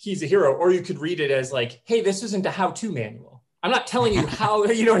like, he's a hero, or you could read it as like, hey, this isn't a how-to manual. I'm not telling you how,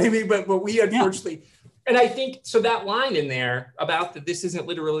 you know what I mean? But we unfortunately, and I think, so that line in there about that this isn't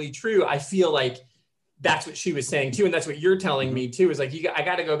literally true, I feel like that's what she was saying too. And that's what you're telling me too, is like, I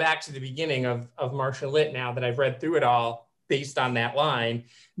got to go back to the beginning of Martian Lit now that I've read through it all based on that line.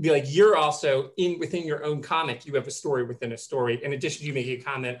 Be like, you're also within your own comic, you have a story within a story. In addition to you making a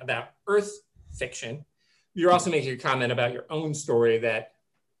comment about Earth fiction, you're also making a comment about your own story that,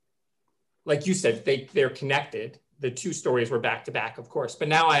 like you said, they're connected. The two stories were back to back, of course. But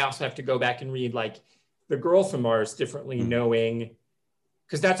now I also have to go back and read like The Girl from Mars differently, knowing,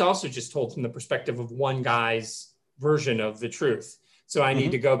 because that's also just told from the perspective of one guy's version of the truth. So I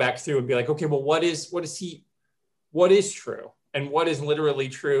need to go back through and be like, okay, well, what is true, and what is literally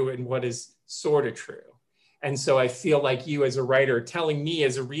true, and what is sort of true. And so I feel like you as a writer telling me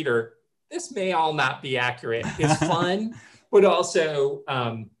as a reader, this may all not be accurate, is fun, but also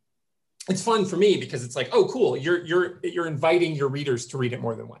it's fun for me because it's like, oh, cool. You're inviting your readers to read it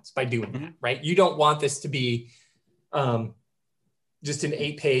more than once by doing that, right? You don't want this to be just an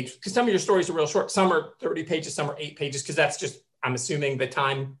 8-page, because some of your stories are real short. Some are 30 pages, some are 8 pages, because that's just, I'm assuming, the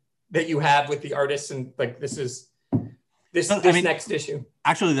time that you have with the artists, and like this next issue.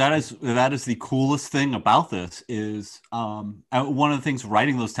 Actually, that is the coolest thing about this is one of the things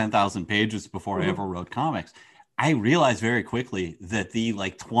writing those 10,000 pages before I ever wrote comics, I realized very quickly that the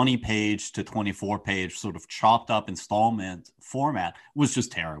like 20-page to 24-page sort of chopped up installment format was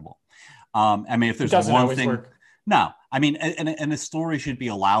just terrible. I mean, if there's one thing, no, I mean, and a story should be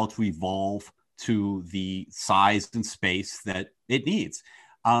allowed to evolve to the size and space that it needs.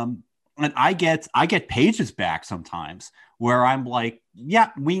 And I get pages back sometimes where I'm like, yeah,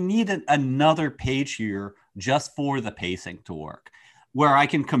 we need another page here just for the pacing to work, where I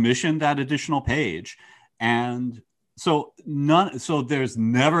can commission that additional page. And so there's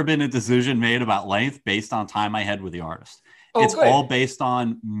never been a decision made about length based on time I had with the artist. It's all based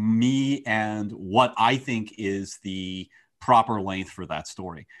on me and what I think is the proper length for that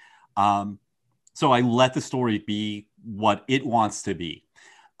story. So I let the story be what it wants to be.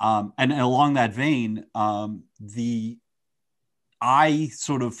 And along that vein, I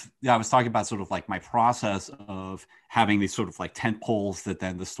was talking about sort of like my process of having these sort of like tent poles that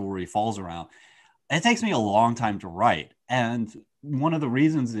then the story falls around. It takes me a long time to write. And one of the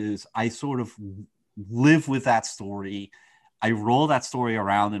reasons is I sort of live with that story. I roll that story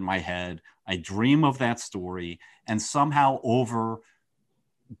around in my head. I dream of that story. And somehow over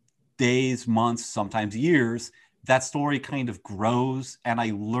days, months, sometimes years, that story kind of grows, and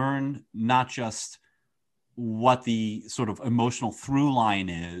I learn not just what the sort of emotional through line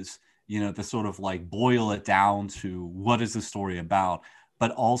is, to sort of like boil it down to what is the story about,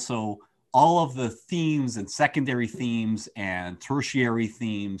 but also all of the themes and secondary themes and tertiary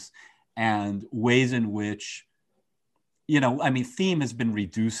themes and ways in which, theme has been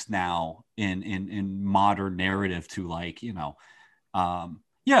reduced now in modern narrative to like, it's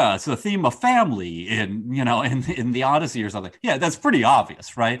the theme of family in the Odyssey or something. Yeah, that's pretty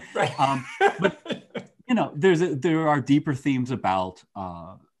obvious, right? Right. But there are deeper themes about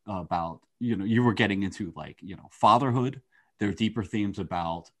you were getting into like fatherhood. There are deeper themes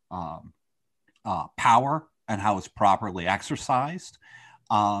about power and how it's properly exercised.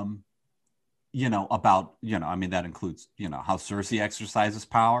 That includes how Cersei exercises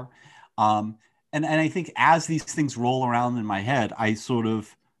power. And I think as these things roll around in my head, I sort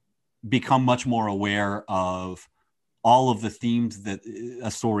of become much more aware of all of the themes that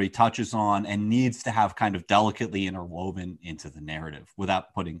a story touches on and needs to have kind of delicately interwoven into the narrative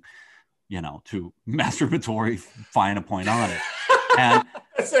without putting, too masturbatory fine a point on it. And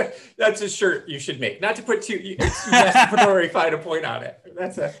that's a shirt you should make. Not to put too masturbatory fine a point on it.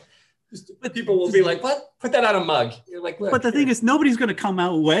 People will be like, what? Put that on a mug. You're like, look. But the thing is, nobody's going to come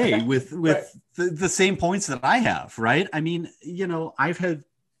out away with right. the same points that I have, right? I mean, I've had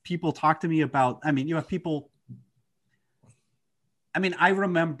people talk to me about, you have people. I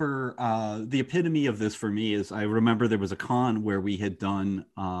remember the epitome of this for me is I remember there was a con where we had done,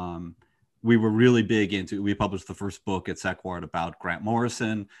 we were really big into, we published the first book at Sequart about Grant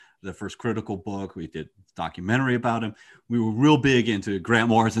Morrison, the first critical book. We did a documentary about him. We were real big into Grant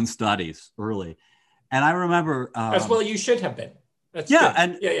Morrison studies early. And I remember... as well you should have been. That's yeah,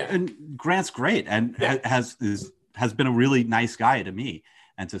 good. and Grant's great and has been a really nice guy to me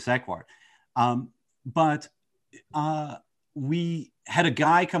and to Sequart. But we had a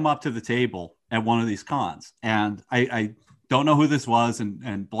guy come up to the table at one of these cons, and I don't know who this was,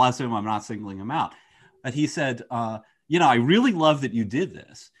 and bless him, I'm not singling him out, but he said, I really love that you did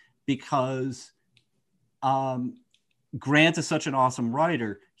this because Grant is such an awesome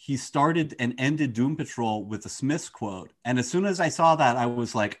writer. He started and ended Doom Patrol with the Smiths quote. And as soon as I saw that, I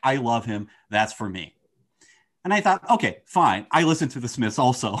was like, I love him. That's for me. And I thought, okay, fine. I listened to the Smiths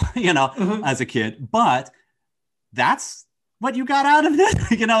also, as a kid, but that's what you got out of it.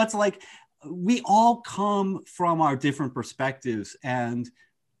 It's like we all come from our different perspectives. And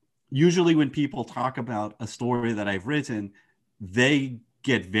usually when people talk about a story that I've written, they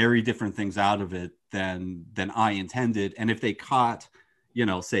get very different things out of it than I intended. And if they caught,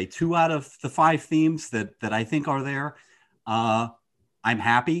 say 2 out of the 5 themes that I think are there, I'm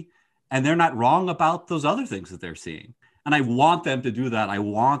happy. And they're not wrong about those other things that they're seeing. And I want them to do that. I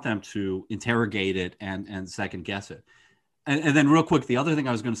want them to interrogate it and second guess it. And then real quick, the other thing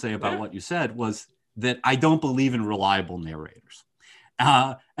I was going to say about what you said was that I don't believe in reliable narrators.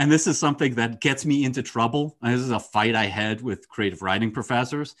 And this is something that gets me into trouble. And this is a fight I had with creative writing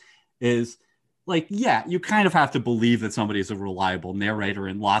professors is like, yeah, you kind of have to believe that somebody is a reliable narrator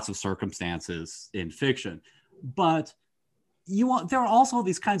in lots of circumstances in fiction. But there are also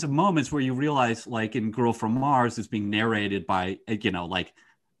these kinds of moments where you realize, like in Girl from Mars, is being narrated by, like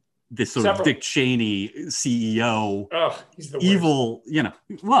this sort of Dick Cheney CEO, he's the evil,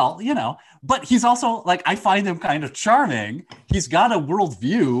 but he's also like, I find him kind of charming. He's got a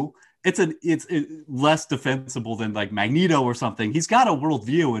worldview. It's less defensible than like Magneto or something. He's got a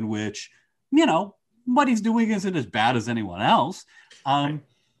worldview in which, what he's doing isn't as bad as anyone else.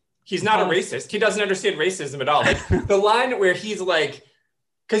 He's not a racist. He doesn't understand racism at all. Like the line where he's like,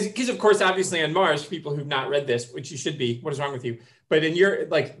 because of course, obviously on Mars, people who've not read this, which you should be, what is wrong with you? But in your,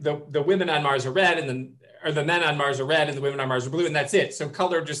 like the women on Mars are red or the men on Mars are red and the women on Mars are blue, and that's it. So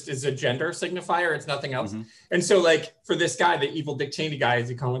color just is a gender signifier. It's nothing else. Mm-hmm. And so like for this guy, the evil Dick Cheney guy, as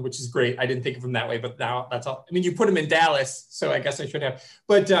you call him, which is great. I didn't think of him that way, but now that's all. I mean, you put him in Dallas, so I guess I should have.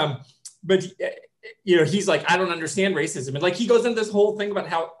 But he's like, I don't understand racism. And like, he goes into this whole thing about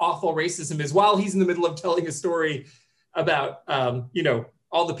how awful racism is while he's in the middle of telling a story about,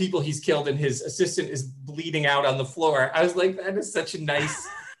 all the people he's killed and his assistant is bleeding out on the floor. I was like, that is such a nice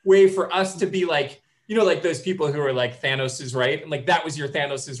way for us to be like, like those people who are like, Thanos is right. And like, that was your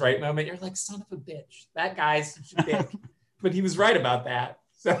Thanos is right moment. You're like, son of a bitch, that guy's such a dick. But he was right about that.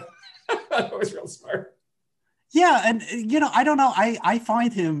 So that was real smart. Yeah. And, I don't know. I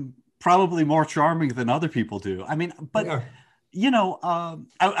find him probably more charming than other people do. I mean, but I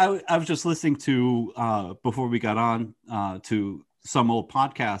was just listening to before we got on to some old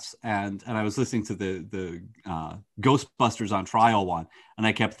podcasts, and I was listening to the Ghostbusters on Trial one, and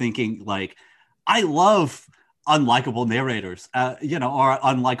I kept thinking, like, I love unlikable narrators, or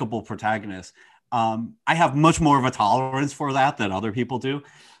unlikable protagonists. I have much more of a tolerance for that than other people do,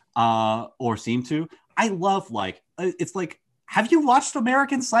 or seem to. I love, like, it's like, have you watched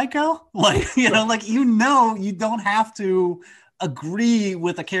American Psycho? Like, you don't have to agree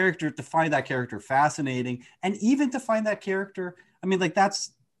with a character to find that character fascinating. And even to find that character, I mean, like,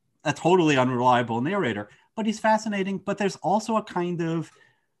 that's a totally unreliable narrator, but he's fascinating. But there's also a kind of,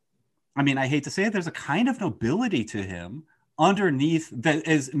 I mean, I hate to say it, there's a kind of nobility to him underneath that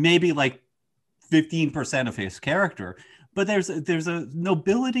is maybe like 15% of his character. But there's a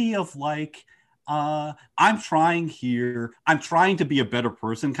nobility of like, I'm trying to be a better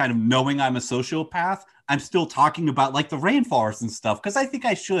person, kind of knowing I'm a sociopath. I'm still talking about like the rainforest and stuff because I think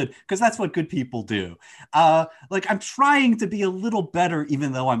I should, because that's what good people do. Like, I'm trying to be a little better,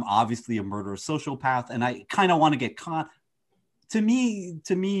 even though I'm obviously a murderous sociopath, and I kind of want to get caught. To me,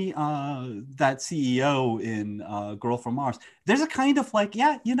 that CEO in Girl from Mars, there's a kind of like,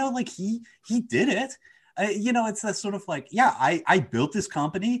 like he did it. It's that sort of like, I built this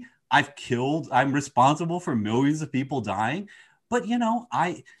company. I'm responsible for millions of people dying, but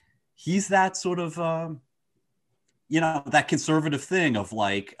he's that sort of, that conservative thing of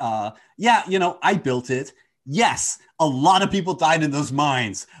like, I built it. Yes, a lot of people died in those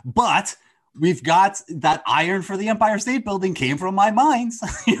mines, but we've got that iron for the Empire State Building came from my mines.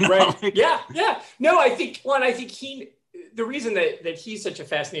 Right. Yeah. No, I think the reason that he's such a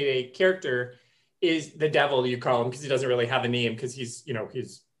fascinating character is the devil, you call him, because he doesn't really have a name, because he's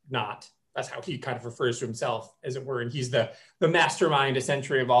not. That's how he kind of refers to himself, as it were. And he's the mastermind,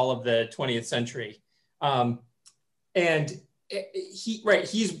 essentially, of all of the 20th century. And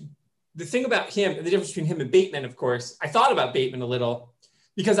he's the thing about him, the difference between him and Bateman, of course, I thought about Bateman a little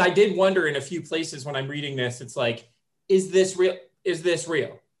because I did wonder in a few places when I'm reading this, it's like, is this real? Is this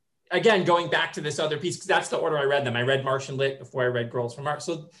real? Again, going back to this other piece, because that's the order I read them. I read Martian Lit before I read Girls from Mars.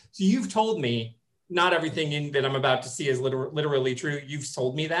 So you've told me not everything that I'm about to see is literally true. You've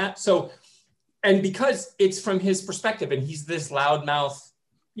told me that. So, and because it's from his perspective and he's this loudmouth,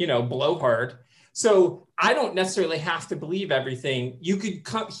 blowhard. So I don't necessarily have to believe everything. He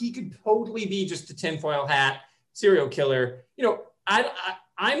could totally be just a tinfoil hat serial killer.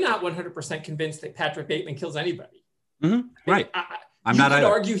 I'm not 100% convinced that Patrick Bateman kills anybody. Mm-hmm. Right. You could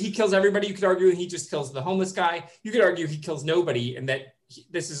argue he kills everybody. You could argue he just kills the homeless guy. You could argue he kills nobody and that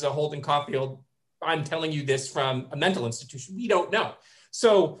this is a Holden Caulfield. I'm telling you this from a mental institution. We don't know.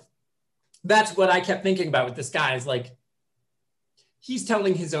 So that's what I kept thinking about with this guy is like, he's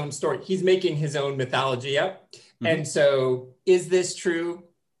telling his own story. He's making his own mythology up. Mm-hmm. And so is this true?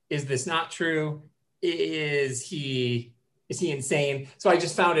 Is this not true? Is he insane? So I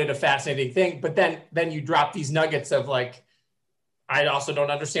just found it a fascinating thing. But then you drop these nuggets of like, I also don't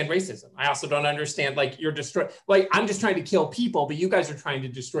understand racism. I also don't understand, like, you're destroying, like, I'm just trying to kill people, but you guys are trying to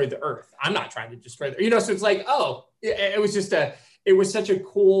destroy the earth. I'm not trying to destroy the, so it's like, oh, it was such a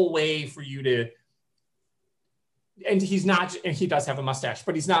cool way for you to, and he does have a mustache,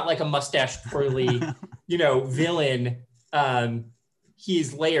 but he's not like a mustache twirly, villain.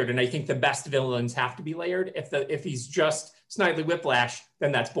 He's layered. And I think the best villains have to be layered. If he's just Snidely Whiplash,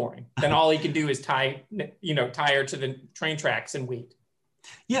 then that's boring. Then all he can do is tie her to the train tracks and wait.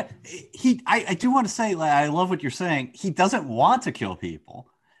 Yeah, I do want to say, like, I love what you're saying. He doesn't want to kill people.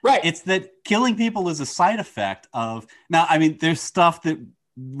 Right. It's that killing people is a side effect of, now, I mean, there's stuff that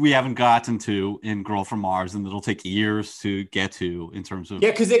we haven't gotten to in Girl from Mars and it'll take years to get to in terms of.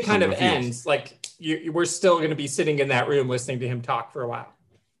 Yeah, because it kind of ends. Like, we're still going to be sitting in that room listening to him talk for a while.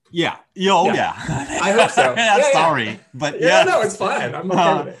 Yeah. Yeah. I hope so. Sorry. But no, it's fine. I'm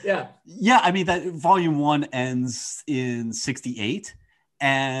okay with it. Yeah. Yeah. I mean, that volume 1 ends in 68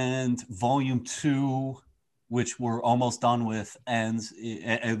 and volume 2, which we're almost done with, ends,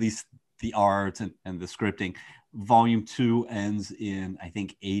 at least the art and the scripting. Volume 2 ends in, I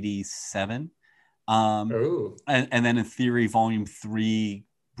think, 87. And then in theory, volume 3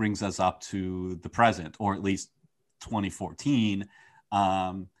 brings us up to the present, or at least 2014.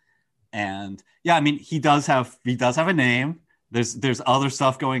 And yeah, I mean, he does have a name. There's other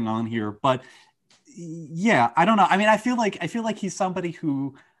stuff going on here, but yeah, I don't know. I mean, I feel like he's somebody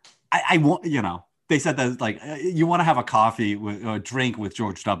who I want, they said that, like, you want to have a coffee with a drink with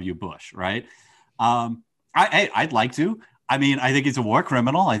George W. Bush, right? I'd like to. I mean, I think he's a war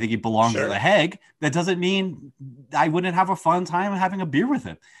criminal. I think he belongs to the Hague. That doesn't mean I wouldn't have a fun time having a beer with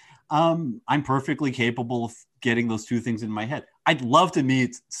him. I'm perfectly capable of getting those two things in my head. I'd love to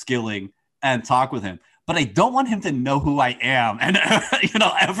meet Skilling and talk with him, but I don't want him to know who I am and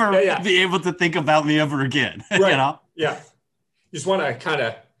ever be able to think about me ever again. Right. Yeah. You just want to kind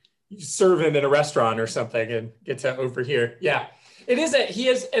of serve him in a restaurant or something and get to overhear. Yeah. It is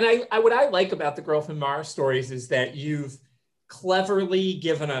and what I like about the Girl from Mars stories is that you've cleverly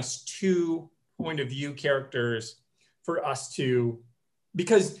given us 2 point of view characters for us to,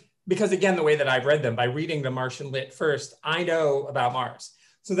 because again, the way that I've read them, by reading the Martian Lit first, I know about Mars.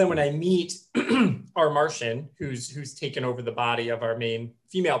 So then when I meet our Martian, who's taken over the body of our main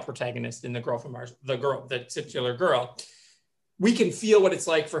female protagonist in the Girl from Mars, the titular girl, we can feel what it's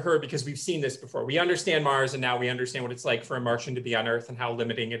like for her because we've seen this before. We understand Mars, and now we understand what it's like for a Martian to be on Earth and how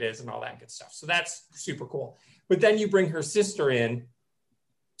limiting it is and all that good stuff. So that's super cool. But then you bring her sister in,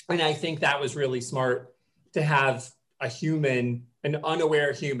 and I think that was really smart to have a human, an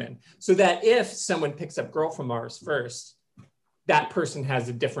unaware human, so that if someone picks up Girl from Mars first, that person has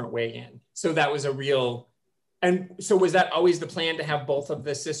a different way in. So that was a real. And so was that always the plan to have both of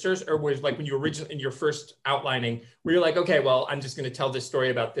the sisters, or was, like, when you originally, in your first outlining, where you're like, okay, well, I'm just going to tell this story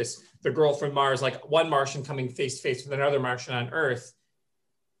about the girl from Mars, like one Martian coming face to face with another Martian on Earth,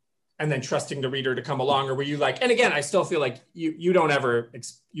 and then trusting the reader to come along? Or were you like, and again, I still feel like you're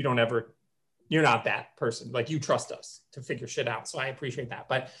not that person. Like, you trust us to figure shit out. So I appreciate that.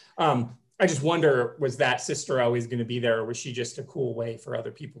 But I just wonder, was that sister always going to be there, or was she just a cool way for other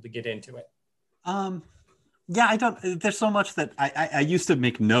people to get into it? Yeah, I don't. There's so much that I used to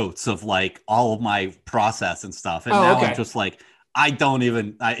make notes of, like, all of my process and stuff, and now I'm just like, I don't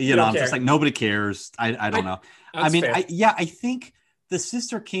even. I'm just like, nobody cares. I don't know. I mean, I think the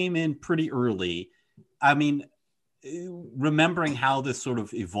sister came in pretty early. I mean, remembering how this sort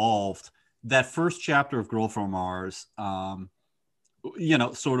of evolved, that first chapter of Girl from Mars,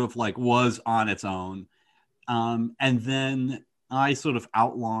 sort of like was on its own, and then I sort of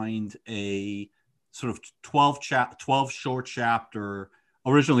outlined a sort of 12 short chapter.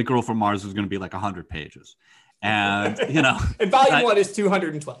 Originally, Girl from Mars was going to be like 100 pages. And, you know, and volume 1 is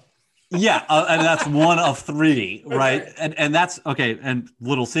 212. Yeah, and that's one of 3, right? Okay. And that's okay. And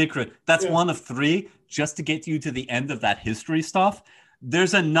little secret, that's one of 3. Just to get you to the end of that history stuff,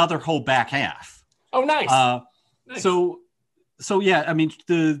 there's another whole back half. Oh, nice. Nice. So yeah, I mean,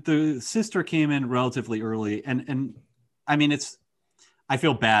 the sister came in relatively early, and I mean, I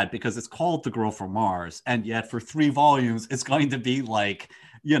feel bad because it's called The Girl from Mars, and yet for 3 volumes, it's going to be like,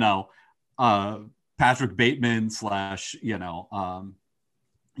 you know, Patrick Bateman /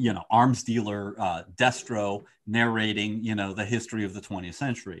 arms dealer Destro narrating, the history of the 20th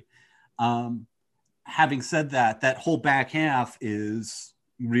century. Having said that, that whole back half is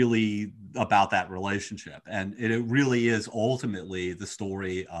really about that relationship. And it really is ultimately the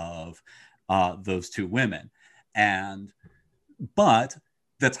story of those 2 women. But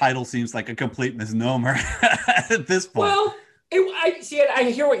the title seems like a complete misnomer at this point. Well, I see it. I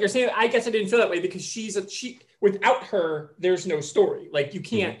hear what you're saying. I guess I didn't feel that way because she without her, there's no story. Like you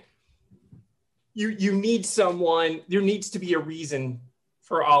can't, you need someone, there needs to be a reason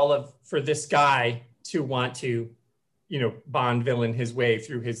for this guy to want to, Bond villain his way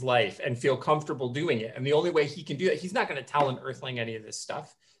through his life and feel comfortable doing it. And the only way he can do that, he's not going to tell an Earthling any of this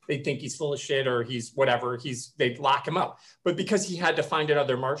stuff. They think he's full of shit or he's whatever, they'd lock him up. But because he had to find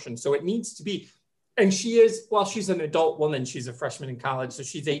another Martian. So it needs to be, and she's an adult woman. She's a freshman in college. So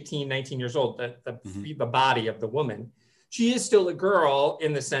she's 18, 19 years old, the body of the woman. She is still a girl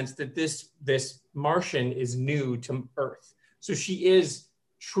in the sense that this Martian is new to Earth. So she is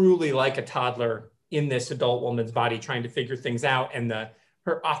truly like a toddler in this adult woman's body, trying to figure things out, and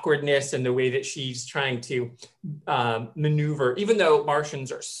her awkwardness and the way that she's trying to maneuver, even though Martians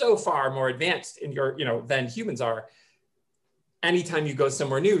are so far more advanced than humans are. Anytime you go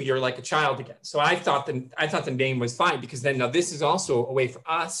somewhere new, you're like a child again. So I thought the name was fine because then now this is also a way for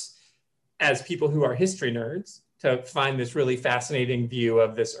us as people who are history nerds to find this really fascinating view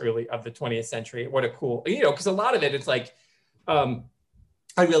of the 20th century. What a cool, because a lot of it, it's like,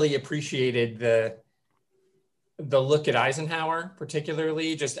 I really appreciated the look at Eisenhower,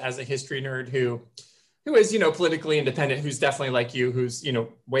 particularly just as a history nerd who is, politically independent, who's definitely like you, who's,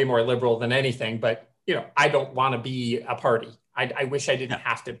 way more liberal than anything. But, I don't want to be a party. I wish I didn't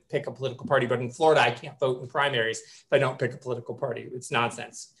have to pick a political party, but in Florida, I can't vote in primaries if I don't pick a political party. It's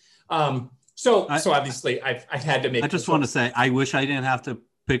nonsense. So obviously I've had to make. I just want to say, I wish I didn't have to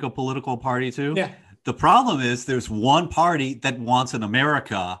pick a political party too. Yeah. The problem is there's one party that wants an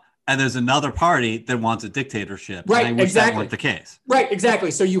America and there's another party that wants a dictatorship. Right, and I wish exactly. that weren't the case. Right, exactly.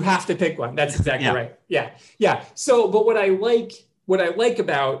 So you have to pick one. That's exactly right. Yeah. So, but what I like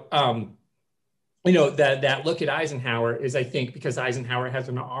about, that look at Eisenhower is, I think, because Eisenhower has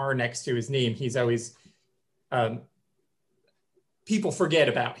an R next to his name, he's always, people forget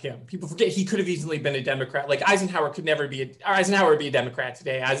about him. People forget he could have easily been a Democrat. Like Eisenhower would be a Democrat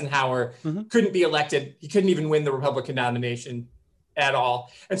today. Eisenhower couldn't be elected. He couldn't even win the Republican nomination at all.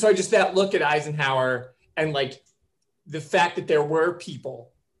 And so that look at Eisenhower and like the fact that there were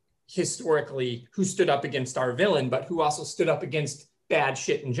people historically who stood up against our villain, but who also stood up against bad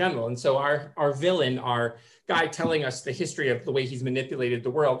shit in general. And so our villain, our guy telling us the history of the way he's manipulated the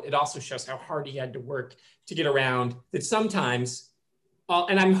world, it also shows how hard he had to work to get around that sometimes.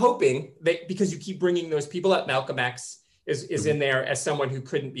 And I'm hoping that because you keep bringing those people up, Malcolm X is in there as someone who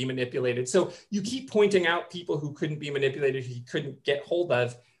couldn't be manipulated. So you keep pointing out people who couldn't be manipulated, who he couldn't get hold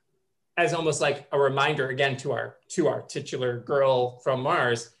of, as almost like a reminder again to our titular girl from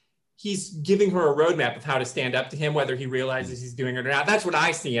Mars. He's giving her a roadmap of how to stand up to him, whether he realizes he's doing it or not. That's what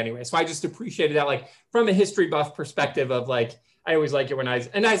I see anyway. So I just appreciated that, like from a history buff perspective of like, I always like it when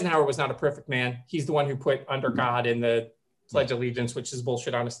Eisenhower was not a perfect man. He's the one who put under God in the Pledge of Allegiance, which is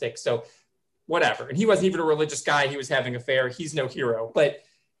bullshit on a stick. So whatever. And he wasn't even a religious guy. He was having an affair. He's no hero. But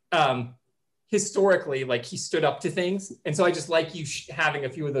historically, like he stood up to things. And so I just like you having a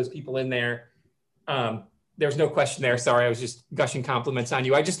few of those people in there. There's no question there. Sorry, I was just gushing compliments on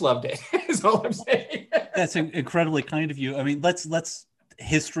you. I just loved it. Is all I'm saying. That's incredibly kind of you. I mean, let's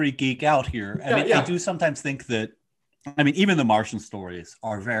history geek out here. I do sometimes think that, even the Martian stories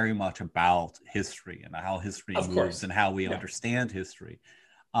are very much about history and how history moves and how we understand history.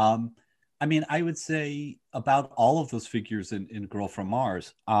 I would say about all of those figures in Girl from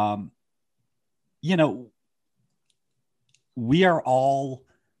Mars, we are all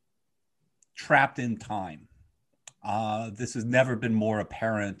trapped in time. This has never been more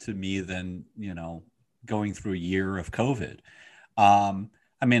apparent to me than, going through a year of COVID.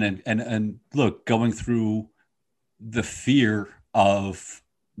 And look, going through the fear of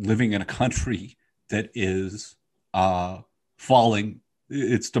living in a country that is falling,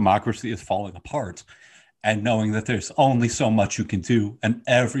 its democracy is falling apart, and knowing that there's only so much you can do, and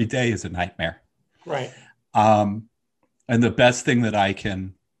every day is a nightmare. Right. And the best thing that I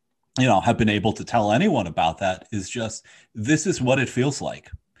can, have been able to tell anyone about that is just, this is what it feels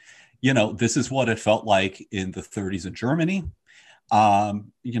like. This is what it felt like in the 30s in Germany.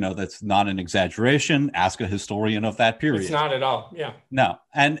 That's not an exaggeration. Ask a historian of that period. It's not at all. Yeah. No.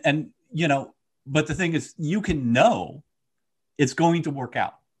 And but the thing is, you can know it's going to work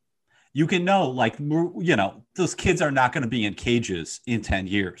out. You can know, like, those kids are not going to be in cages in 10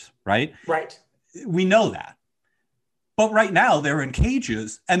 years, right? Right. We know that. But right now they're in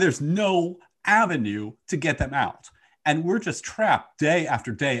cages and there's no avenue to get them out. And we're just trapped day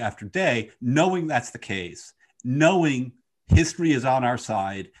after day after day, knowing that's the case, knowing history is on our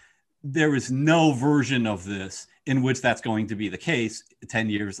side. There is no version of this in which that's going to be the case 10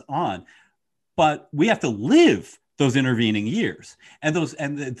 years on. But we have to live those intervening years, and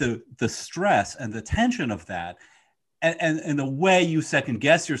the stress and the tension of that, and the way you second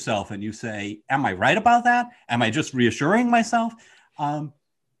guess yourself and you say, am I right about that? Am I just reassuring myself?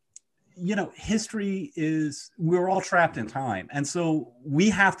 History is, we're all trapped in time. And so we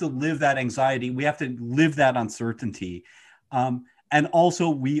have to live that anxiety. We have to live that uncertainty. And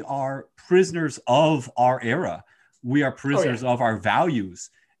also we are prisoners of our era. We are prisoners of our values.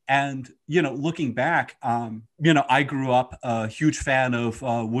 And, looking back, I grew up a huge fan of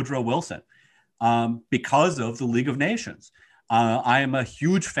Woodrow Wilson because of the League of Nations. I am a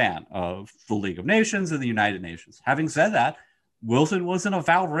huge fan of the League of Nations and the United Nations. Having said that, Wilson was an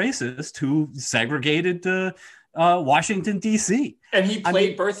avowed racist who segregated Washington, D.C. And he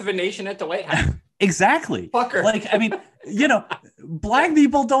played Birth of a Nation at the White House. Exactly. Fucker. Black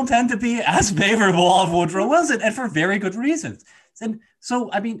people don't tend to be as favorable of Woodrow Wilson, and for very good reasons. And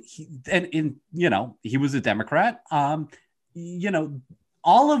so, he was a Democrat.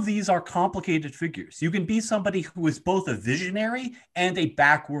 All of these are complicated figures. You can be somebody who is both a visionary and a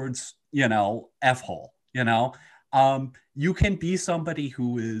backwards, F-hole, you can be somebody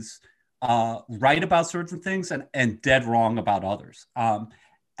who is right about certain things and dead wrong about others.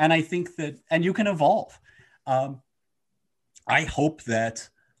 And I think that, and you can evolve. I hope that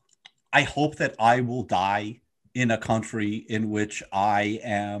I will die in a country in which I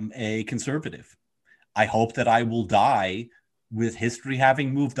am a conservative. I hope that I will die with history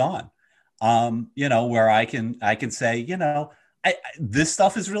having moved on, where I can say, this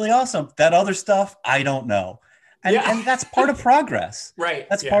stuff is really awesome. That other stuff, I don't know. And that's part of progress. Right.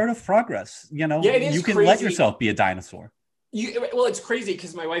 That's part of progress. You can crazy. Let yourself be a dinosaur. It's crazy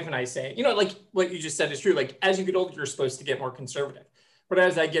because my wife and I say, like what you just said is true. Like, as you get older, you're supposed to get more conservative. But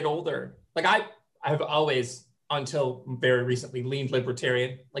as I get older, like I've always, until very recently, leaned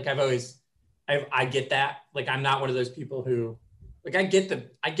libertarian. Like I get that. Like, I'm not one of those people who, like, I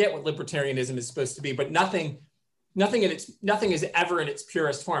get what libertarianism is supposed to be, but nothing is ever in its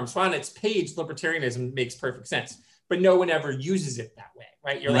purest form. So on its page, libertarianism makes perfect sense, but no one ever uses it that way,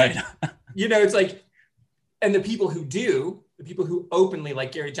 right? You're right. Like, it's like, and the people who openly,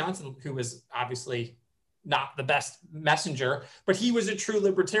 like Gary Johnson, who was obviously not the best messenger, but he was a true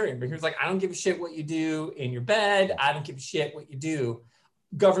libertarian. But he was like, I don't give a shit what you do in your bed. I don't give a shit what you do.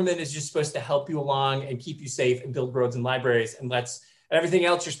 Government is just supposed to help you along and keep you safe and build roads and libraries, and everything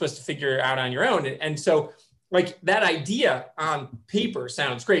else you're supposed to figure out on your own. And so, like, that idea on paper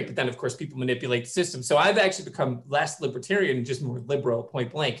sounds great, but then of course people manipulate the system. So I've actually become less libertarian and just more liberal,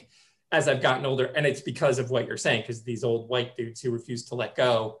 point blank, as I've gotten older. And it's because of what you're saying, because these old white dudes who refuse to let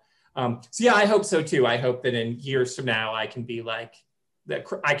go. So yeah, I hope so too. I hope that in years from now, I can be like, that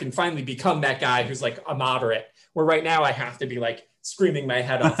I can finally become that guy who's like a moderate, where right now I have to be like screaming my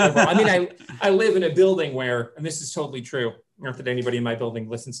head off. I mean, I live in a building where, and this is totally true, not that anybody in my building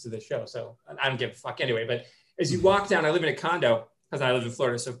listens to this show, so I don't give a fuck anyway, but as you walk down, I live in a condo, because I live in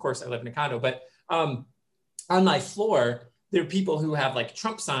Florida, so of course I live in a condo, but on my floor, there are people who have like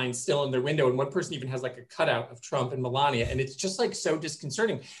Trump signs still in their window, and one person even has like a cutout of Trump and Melania, and it's just like so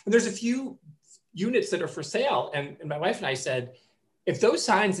disconcerting. And there's a few units that are for sale, and my wife and I said, if those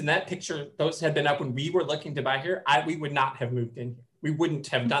signs in that picture, those had been up when we were looking to buy here, we would not have moved in here. We wouldn't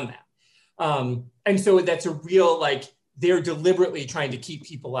have done that. And so that's a real, like, they're deliberately trying to keep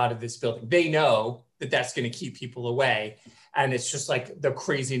people out of this building. They know that that's going to keep people away. And it's just like the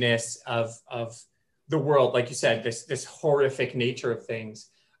craziness of the world, like you said, this horrific nature of things.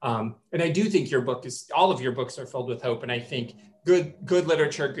 And I do think all of your books are filled with hope. And I think good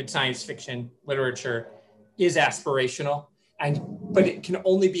literature, good science fiction literature is aspirational. But it can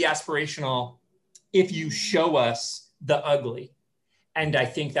only be aspirational if you show us the ugly. And I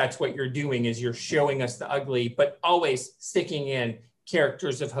think that's what you're doing, is you're showing us the ugly, but always sticking in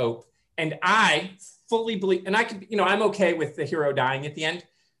characters of hope. And I fully believe, and I could, I'm okay with the hero dying at the end.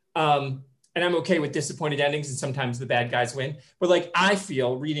 And I'm okay with disappointed endings, and sometimes the bad guys win. But like, I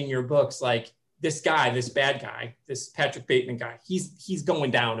feel reading your books, like this guy, this bad guy, this Patrick Bateman guy, he's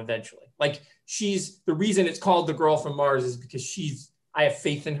going down eventually. Like, she's the reason it's called The Girl from Mars is because I have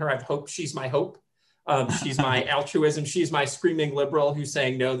faith in her. I have hope. She's my hope. She's my altruism. She's my screaming liberal who's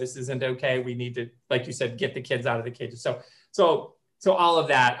saying, no, this isn't okay. We need to, like you said, get the kids out of the cages. So all of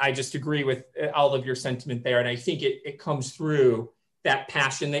that, I just agree with all of your sentiment there. And I think it comes through that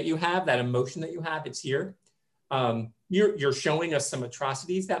passion that you have, that emotion that you have. It's here. You're showing us some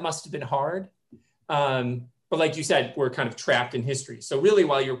atrocities that must have been hard. But like you said, we're kind of trapped in history. So really,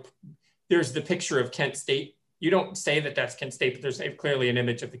 there's the picture of Kent State. You don't say that that's Kent State, but there's clearly an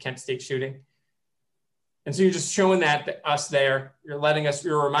image of the Kent State shooting. And so you're just showing us there. You're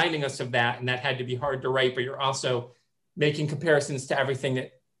reminding us of that, and that had to be hard to write. But you're also making comparisons to everything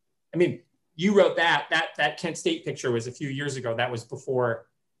that, you wrote that Kent State picture was a few years ago. That was before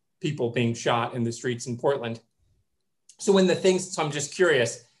people being shot in the streets in Portland. So I'm just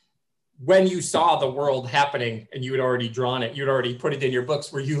curious, when you saw the world happening and you had already drawn it, you'd already put it in your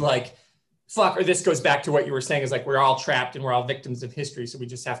books, were you like, fuck, or this goes back to what you were saying, is like, we're all trapped and we're all victims of history. So we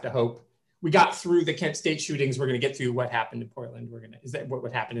just have to hope. We got through the Kent State shootings. We're going to get through what happened in Portland. Is that what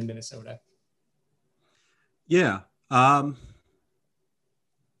would happen in Minnesota? Yeah. I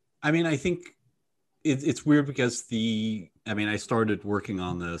think it's weird because I started working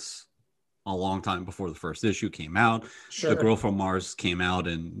on this a long time before the first issue came out. Sure. The Girl from Mars came out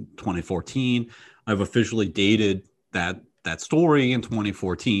in 2014. I've officially dated that story in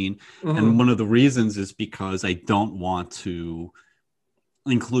 2014. Mm-hmm. And one of the reasons is because I don't want to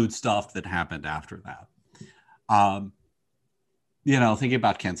include stuff that happened after that. Thinking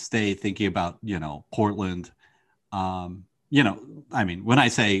about Kent State, thinking about, Portland, when I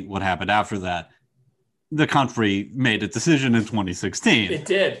say what happened after that, the country made a decision in 2016. It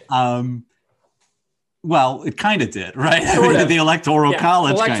did. Well, it kind of did, right? The Electoral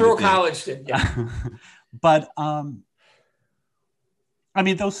College. Electoral College did, yeah. But,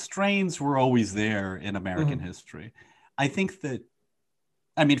 those strains were always there in American history. I think that,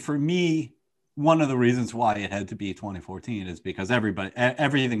 for me, one of the reasons why it had to be 2014 is because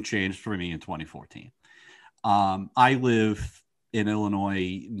everything changed for me in 2014. I live in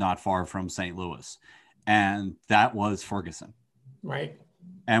Illinois, not far from St. Louis, and that was Ferguson. Right.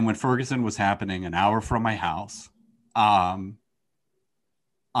 And when Ferguson was happening an hour from my house, I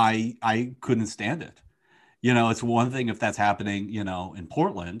couldn't stand it. It's one thing if that's happening, in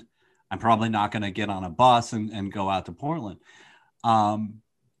Portland, I'm probably not going to get on a bus and go out to Portland.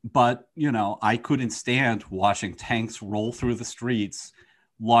 But, I couldn't stand watching tanks roll through the streets,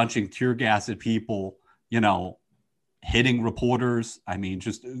 launching tear gas at people, hitting reporters.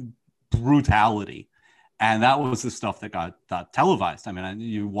 Just brutality. And that was the stuff that got televised.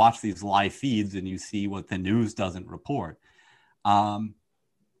 You watch these live feeds and you see what the news doesn't report. And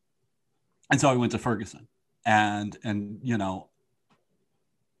so I went to Ferguson and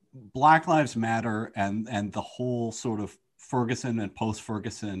Black Lives Matter and the whole sort of Ferguson and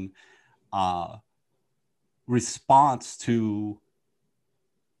post-Ferguson response to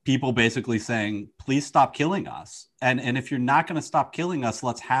people basically saying, please stop killing us. And if you're not going to stop killing us,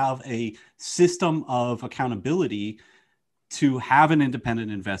 let's have a system of accountability to have an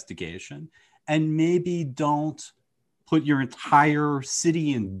independent investigation, and maybe don't put your entire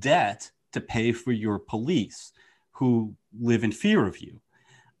city in debt to pay for your police who live in fear of you.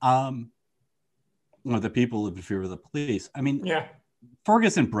 Or the people live in fear of the police.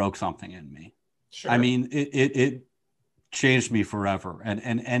 Ferguson broke something in me. Sure. It changed me forever.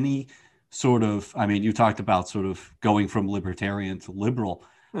 And any sort of, you talked about sort of going from libertarian to liberal.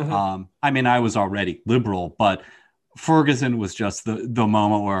 Mm-hmm. I was already liberal, but Ferguson was just the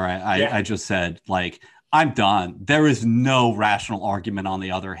moment where I just said, like, I'm done. There is no rational argument on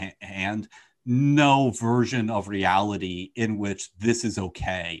the other hand, no version of reality in which this is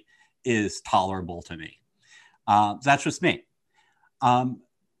okay is tolerable to me. That's just me.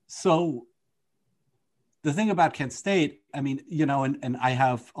 So the thing about Kent State, and I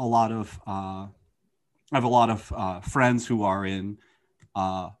have a lot of friends who are in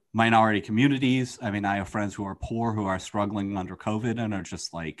minority communities. I have friends who are poor, who are struggling under COVID and are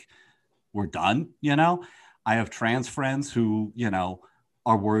just like, we're done. I have trans friends who,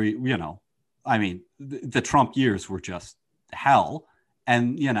 are worried, the Trump years were just hell.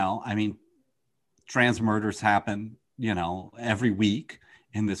 And, trans murders happen, every week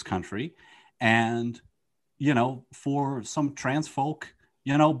in this country. And, for some trans folk,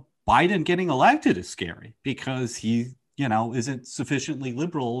 Biden getting elected is scary because he, isn't sufficiently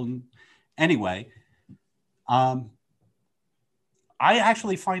liberal. And anyway, I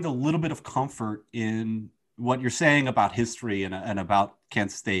actually find a little bit of comfort in what you're saying about history and about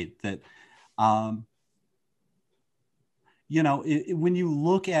Kent State, that, when you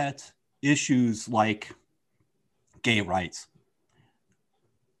look at issues like gay rights,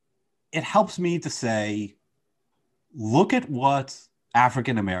 it helps me to say, look at what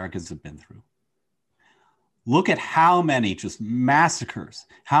African Americans have been through. Look at how many just massacres,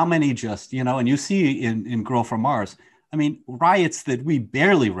 how many just, and you see in Girl from Mars, I mean, riots that we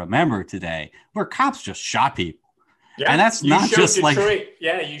barely remember today where cops just shot people. Yeah. And that's not just Detroit. like...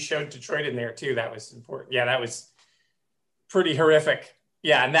 Yeah, you showed Detroit in there too. That was important. Yeah, that was pretty horrific.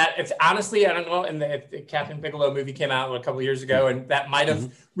 Yeah, and that, it's honestly, I don't know, and the Captain Bigelow movie came out a couple of years ago, and that might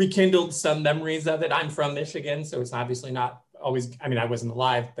have rekindled some memories of it. I'm from Michigan, so it's obviously not always, I mean, I wasn't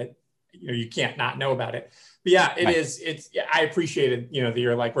alive, but you can't not know about it. But yeah, I appreciated, that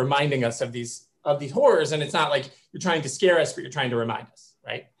you're like reminding us of these horrors, and it's not like you're trying to scare us, but you're trying to remind us,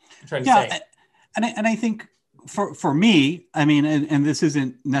 right? You're trying to say. And I think for me, I mean, and this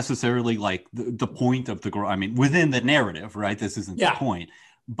isn't necessarily like the point of within the narrative, right? This isn't the point,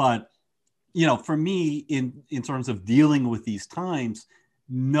 but for me, in terms of dealing with these times,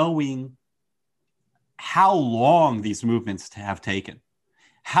 knowing how long these movements have taken,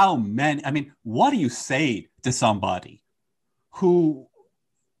 how many, I mean, what do you say to somebody who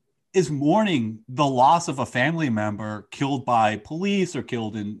is mourning the loss of a family member killed by police or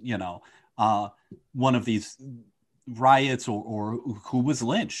killed in, one of these riots or who was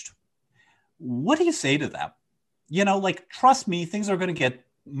lynched? What do you say to them? Trust me, things are going to get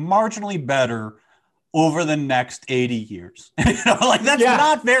marginally better over the next 80 years. That's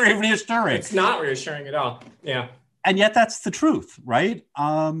not very reassuring. It's not reassuring at all. Yeah. And yet that's the truth, right?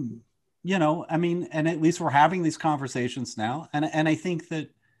 I mean, and at least we're having these conversations now. And I think that,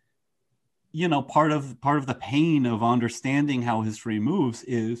 part of the pain of understanding how history moves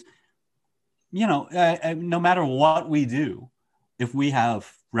is, no matter what we do, if we have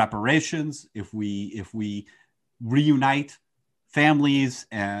reparations, if we reunite families,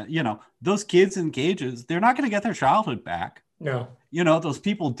 and those kids in cages, they're not going to get their childhood back. No. Those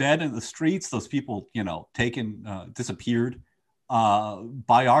people dead in the streets, those people, taken, disappeared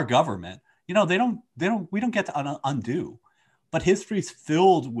by our government, we don't get to undo. But history's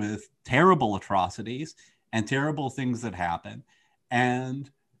filled with terrible atrocities and terrible things that happen. And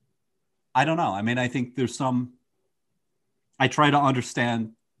I don't know. I mean, I think I try to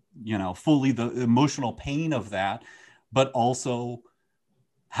understand, fully the emotional pain of that, but also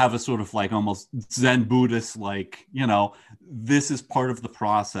have a sort of like almost Zen Buddhist, this is part of the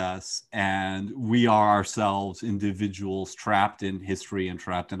process, and we are ourselves individuals trapped in history and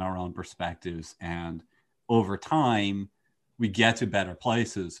trapped in our own perspectives. And over time, we get to better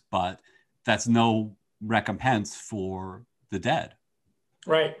places, but that's no recompense for the dead.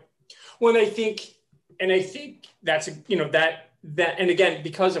 Right. Well, I think that's, that, and again,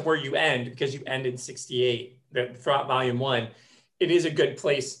 because of where you end, because you end in 68, throughout volume 1, it is a good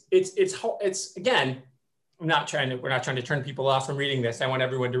place. It's again, we're not trying to turn people off from reading this. I want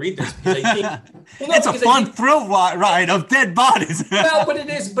everyone to read this because I think it's a fun thrill ride of dead bodies. Well, but it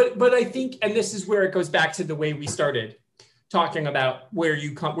is, but I think, and this is where it goes back to the way we started talking about where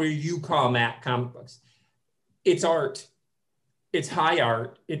you call Matt comic books. It's art. It's high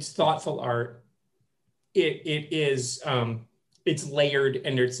art. It's thoughtful art. It's layered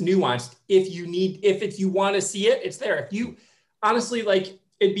and it's nuanced. If you want to see it, it's there. If you honestly,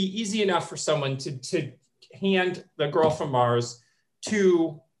 it'd be easy enough for someone to hand The Girl from Mars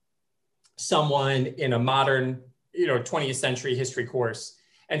to someone in a modern, 20th century history course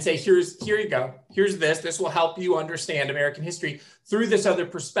and say, here you go. Here's this will help you understand American history through this other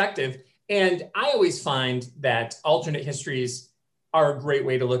perspective. And I always find that alternate histories are a great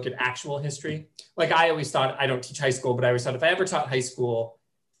way to look at actual history. I always thought, I don't teach high school, but I always thought if I ever taught high school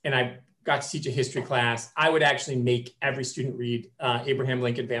and I got to teach a history class, I would actually make every student read Abraham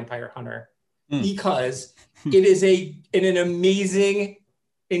Lincoln Vampire Hunter, because it is an amazing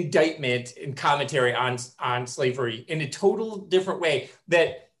indictment and commentary on slavery in a total different way,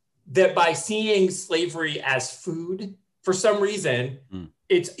 that by seeing slavery as food, for some reason,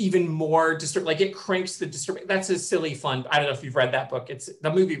 it's even more disturbing. It cranks the disturbing. That's a silly fun. I don't know if you've read that book. The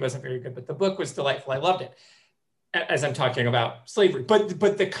movie wasn't very good, but the book was delightful. I loved it, as I'm talking about slavery.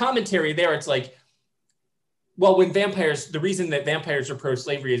 But the commentary there, it's like, well, the reason that vampires are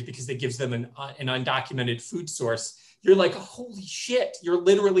pro-slavery is because it gives them an undocumented food source you're like, holy shit, you're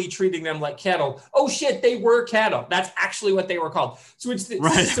literally treating them like cattle. Oh shit, they were cattle. That's actually what they were called. So it's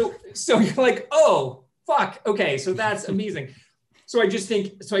Right. so you're like, oh fuck, okay, so that's amazing. So I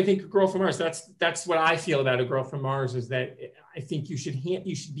think Girl from Mars, that's what I feel about A Girl from Mars, is that I think you should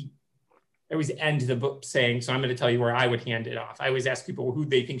be, I always end the book saying, so I'm going to tell you where I would hand it off. I always ask people who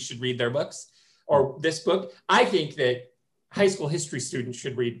they think should read their books or this book. I think that high school history students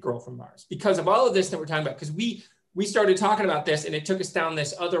should read Girl from Mars because of all of this that we're talking about. Because we started talking about this and it took us down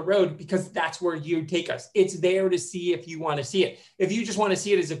this other road because that's where you take us. It's there to see if you want to see it. If you just want to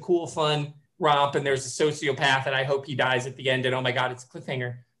see it as a cool, fun romp and there's a sociopath and I hope he dies at the end and oh my God, it's a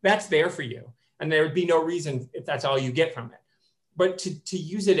cliffhanger, that's there for you. And there would be no reason if that's all you get from it. But to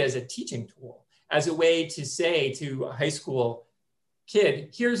use it as a teaching tool, as a way to say to a high school kid,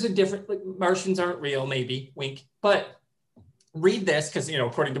 here's a different, like, Martians aren't real, maybe, wink, but read this because,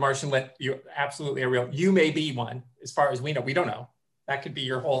 according to Martian, you absolutely are real. You may be one, as far as we know. We don't know. That could be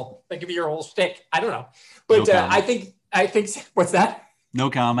your whole shtick. I don't know. But No I think, what's that? No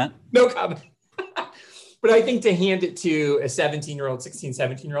comment. No comment. But I think to hand it to a 17-year-old, 16,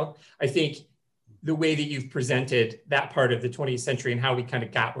 17-year-old, I think the way that you've presented that part of the 20th century and how we kind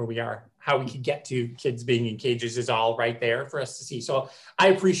of got where we are, how we could get to kids being in cages is all right there for us to see. So I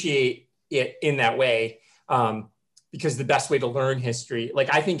appreciate it in that way. Because the best way to learn history,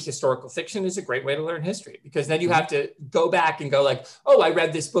 like I think historical fiction is a great way to learn history because then you have to go back and go like, oh, I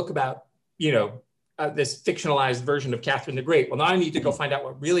read this book about, this fictionalized version of Catherine the Great. Well, now I need to go find out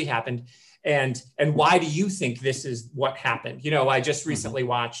what really happened. And why do you think this is what happened? I just recently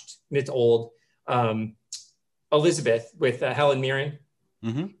watched, and it's old, Elizabeth with Helen Mirren.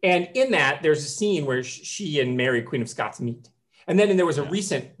 Mm-hmm. And in that, there's a scene where she and Mary, Queen of Scots meet. And then there was a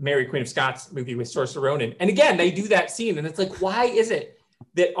recent Mary, Queen of Scots movie with Saoirse Ronan. And again, they do that scene. And it's like, why is it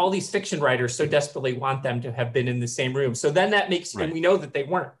that all these fiction writers so desperately want them to have been in the same room? So then that makes, and we know that they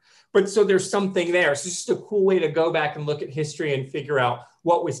weren't. But so there's something there. So it's just a cool way to go back and look at history and figure out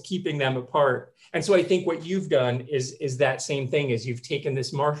what was keeping them apart. And so I think what you've done is that same thing, is you've taken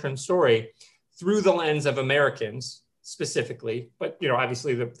this Martian story through the lens of Americans specifically, but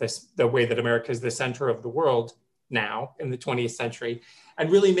obviously the way that America is the center of the world now in the 20th century,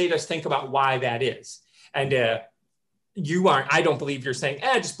 and really made us think about why that is. And I don't believe you're saying,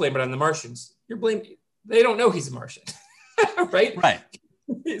 just blame it on the Martians. They don't know he's a Martian, right? Right.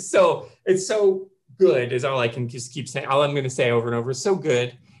 So it's so good is all I can just keep saying. All I'm going to say over and over is so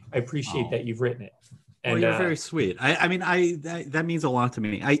good. I appreciate that you've written it. And, well, you're very sweet. That means a lot to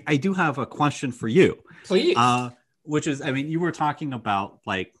me. I do have a question for you. Please. Which is, you were talking about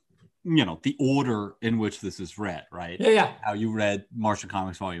the order in which this is read, right? Yeah. How you read Martian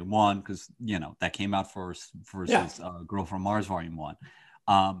Comics Volume 1, because, that came out first versus Girl from Mars Volume 1.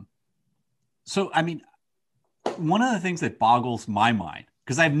 So, one of the things that boggles my mind,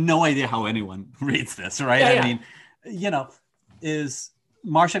 because I have no idea how anyone reads this, right? Is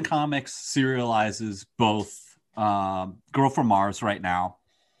Martian Comics serializes both Girl from Mars right now,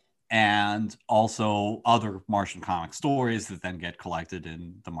 and also other Martian comic stories that then get collected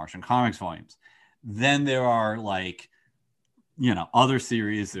in the Martian Comics volumes. Then there are other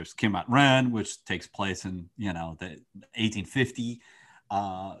series. There's Kim at Ren, which takes place in, the 1850.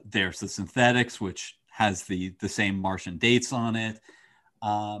 There's the Synthetics, which has the same Martian dates on it.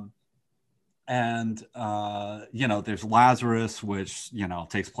 There's Lazarus, which,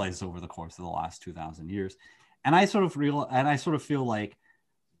 takes place over the course of the last 2,000 years. And I sort of feel like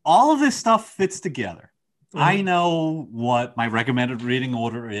all of this stuff fits together. Mm-hmm. I know what my recommended reading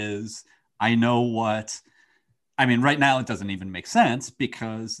order is. I know right now it doesn't even make sense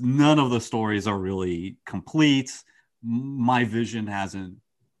because none of the stories are really complete. My vision hasn't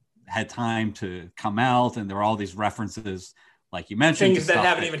had time to come out, and there are all these references, like you mentioned. Things that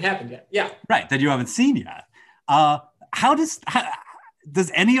haven't even happened yet. Yeah. Right, that you haven't seen yet. How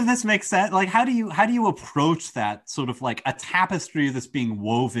does any of this make sense? Like, how do you approach that sort of like a tapestry that's being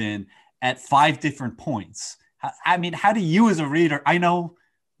woven at 5 different points? How do you as a reader, I know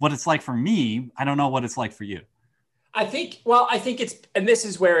what it's like for me, I don't know what it's like for you. I think it's, and this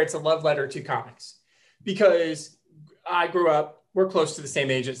is where it's a love letter to comics, because I grew up, we're close to the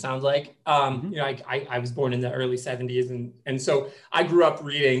same age, it sounds like. I was born in the early 70s. And so I grew up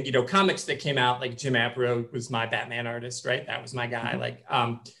reading, comics that came out, like Jim Aparo was my Batman artist, right? That was my guy.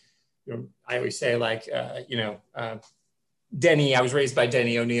 Mm-hmm. I always say Denny, I was raised by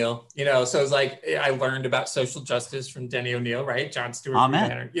Denny O'Neil, so it was like, I learned about social justice from Denny O'Neil, right? John Stewart.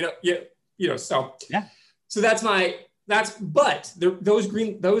 Amen. So yeah. So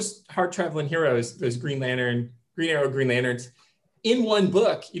those hard traveling heroes, those Green Lantern, Green Arrow, Green Lanterns, in one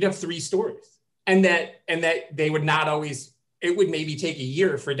book, you'd have 3 stories. and that they would not always, it would maybe take a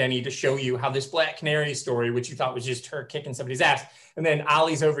year for Denny to show you how this Black Canary story, which you thought was just her kicking somebody's ass, and then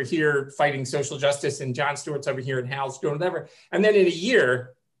Ollie's over here fighting social justice, and Jon Stewart's over here, and Hal's doing whatever. And then in a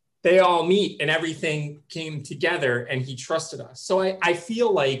year, they all meet and everything came together, and he trusted us. So I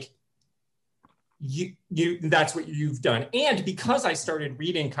feel like you that's what you've done. And because I started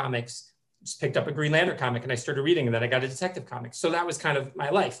reading comics, just picked up a Green Lantern comic and I started reading, and then I got a detective comic. So that was kind of my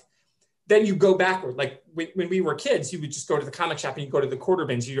life. Then you go backward. Like when we were kids, you would just go to the comic shop and you go to the quarter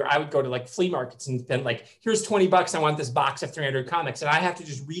bins. I would go to like flea markets and then like, here's $20. I want this box of 300 comics. And I have to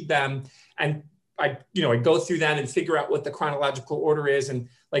just read them. And I go through them and figure out what the chronological order is. And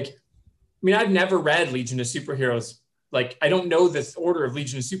like, I mean, I've never read Legion of Superheroes. Like, I don't know the order of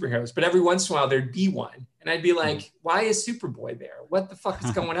Legion of Superheroes, but every once in a while there'd be one. And I'd be like, why is Superboy there? What the fuck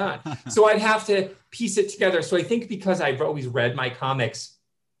is going on? So I'd have to piece it together. So I think because I've always read my comics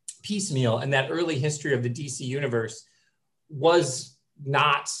piecemeal, and that early history of the DC universe was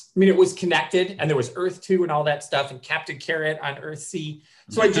not, I mean, it was connected, and there was Earth 2 and all that stuff, and Captain Carrot on Earth C.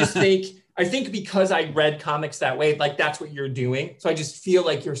 So I just think because I read comics that way, like that's what you're doing. So I just feel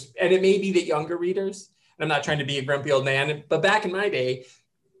like and it may be that younger readers, and I'm not trying to be a grumpy old man, but back in my day,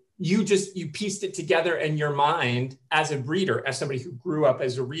 you pieced it together in your mind as a reader, as somebody who grew up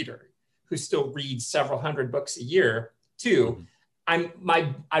as a reader, who still reads several hundred books a year too.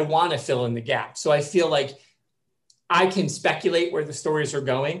 I want to fill in the gap. So I feel like I can speculate where the stories are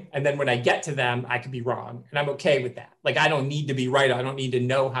going. And then when I get to them, I could be wrong. And I'm okay with that. Like, I don't need to be right. I don't need to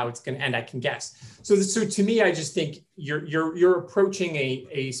know how it's going to end. I can guess. So to me, I just think you're approaching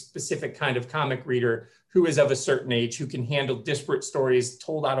a specific kind of comic reader who is of a certain age, who can handle disparate stories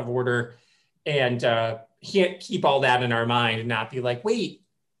told out of order, and can't keep all that in our mind and not be like, wait,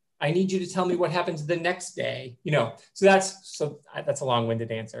 I need you to tell me what happens the next day. So that's a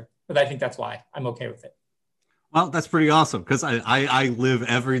long-winded answer, but I think that's why I'm okay with it. Well, that's pretty awesome, because I live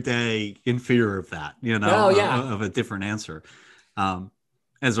every day in fear of that, of a different answer.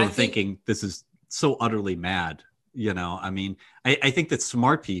 As I'm thinking, this is so utterly mad, I mean, I think that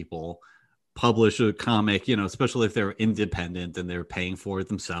smart people publish a comic, especially if they're independent and they're paying for it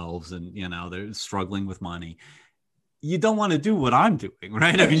themselves and, they're struggling with money. You don't want to do what I'm doing,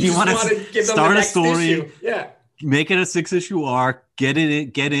 right? I mean, you want to start a story, make it a 6-issue arc, get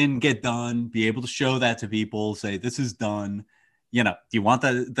in, get done, be able to show that to people, say, this is done. Do you want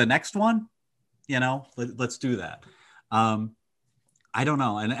the next one? Let's do that. I don't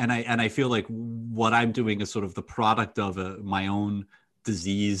know. And I feel like what I'm doing is sort of the product of my own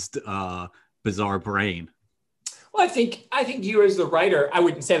diseased, bizarre brain. Well, I think you as the writer, I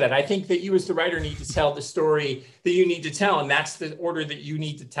wouldn't say that. I think that you as the writer need to tell the story that you need to tell, and that's the order that you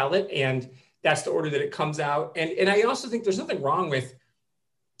need to tell it, and that's the order that it comes out. And I also think there's nothing wrong with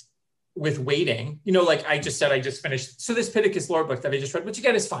waiting. Like I just said, I just finished. So this Pittacus lore book that I just read, which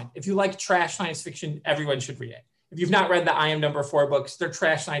again is fine. If you like trash science fiction, everyone should read it. If you've not read the I Am Number 4 books, they're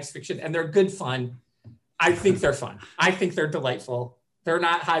trash science fiction, and they're good fun. I think they're fun. I think they're delightful. They're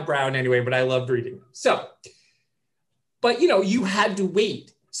not highbrow in any way, but I loved reading them. So, but you had to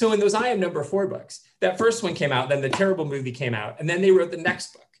wait. So in those I Am Number 4 books, that first one came out, then the terrible movie came out, and then they wrote the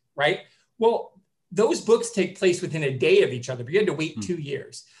next book, right? Well, those books take place within a day of each other, but you had to wait 2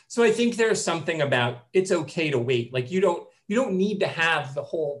 years. So I think there's something about it's okay to wait. Like you don't need to have the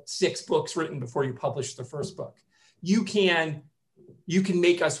whole 6 books written before you publish the first book. You can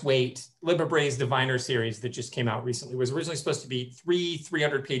make us wait. Libba Bray's Diviner series that just came out recently was originally supposed to be 3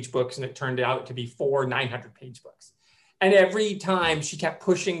 300-page books, and it turned out to be 4 900-page books. And every time she kept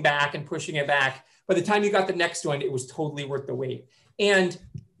pushing back and pushing it back. By the time you got the next one, it was totally worth the wait. And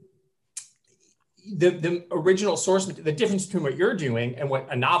the original source, the difference between what you're doing and what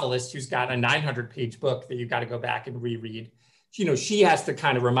a novelist who's got a 900-page book that you've got to go back and reread, she has to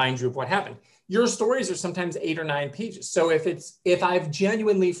kind of remind you of what happened. Your stories are sometimes 8 or 9 pages. So if I've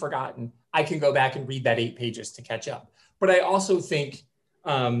genuinely forgotten, I can go back and read that 8 pages to catch up. But I also think,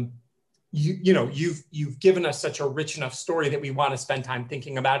 you've given us such a rich enough story that we want to spend time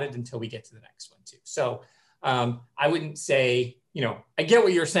thinking about it until we get to the next one too. So I wouldn't say, I get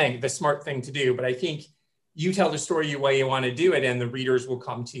what you're saying, the smart thing to do, but I think you tell the story the way you want to do it, and the readers will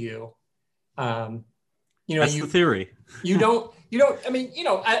come to you. That's the theory.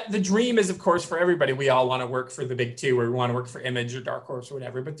 The dream is, of course, for everybody. We all want to work for the big 2, or we want to work for Image or Dark Horse or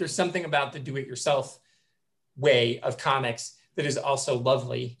whatever, but there's something about the do-it-yourself way of comics that is also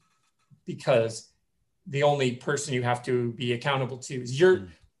lovely, because the only person you have to be accountable to is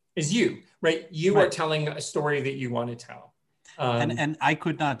you, right? You are telling a story that you want to tell. And I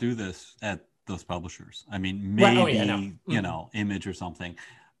could not do this at those publishers. I mean, maybe, Image or something,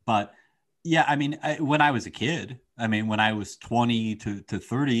 but Yeah, I mean, when I was a kid, I mean, when I was 20 to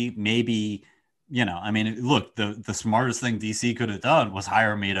 30, maybe, I mean, look, the smartest thing DC could have done was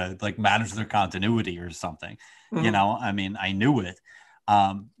hire me to like manage their continuity or something. Mhm. I mean, I knew it.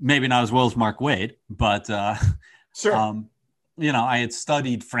 Maybe not as well as Mark Waid, but, Sure. um, I had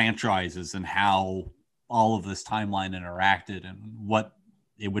studied franchises and how all of this timeline interacted and what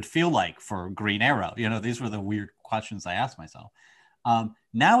it would feel like for Green Arrow. These were the weird questions I asked myself.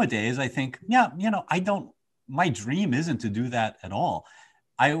 Nowadays, I think, my dream isn't to do that at all.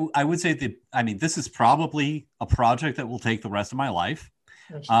 I would say that, I mean, this is probably a project that will take the rest of my life,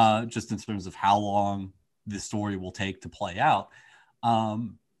 just in terms of how long this story will take to play out.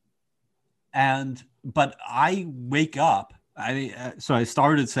 But I wake up, so I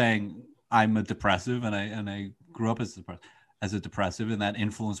started saying I'm a depressive, and I grew up as a depressive, and that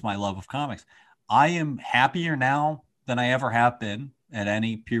influenced my love of comics. I am happier now than I ever have been at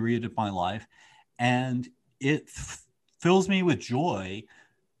any period of my life. And it fills me with joy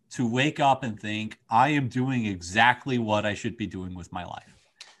to wake up and think I am doing exactly what I should be doing with my life.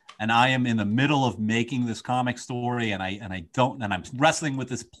 And I am in the middle of making this comic story, and I'm wrestling with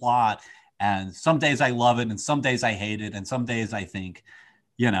this plot. And some days I love it, and some days I hate it, and some days I think,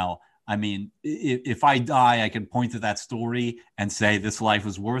 I mean, if I die, I can point to that story and say this life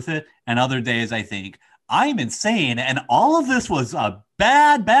was worth it. And other days I think I'm insane, and all of this was a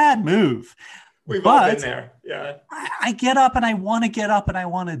bad move. We've all But been there. Yeah. I get up, and I want to get up, and I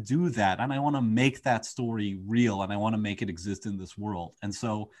want to do that. And I want to make that story real, and I want to make it exist in this world. And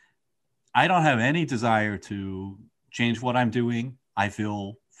so I don't have any desire to change what I'm doing. I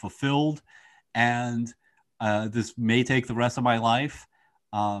feel fulfilled, and this may take the rest of my life,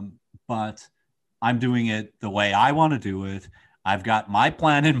 but I'm doing it the way I want to do it. I've got my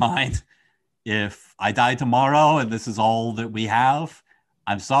plan in mind. If I die tomorrow and this is all that we have,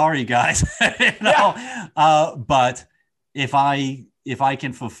 I'm sorry, guys. But if I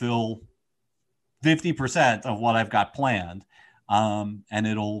can fulfill 50% of what I've got planned, and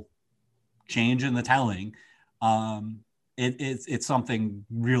it'll change in the telling, it's something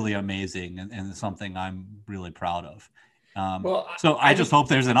really amazing, and it's something I'm really proud of. So I just hope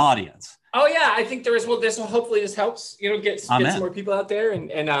there's an audience. Oh yeah, I think there is. Well, hopefully this helps. Get some more people out there,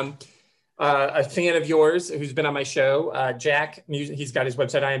 and a fan of yours who's been on my show, Jack. He's got his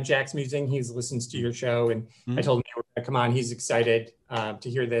website. I am Jack's Musing. He listens to your show, and I told him you were going to come on. He's excited to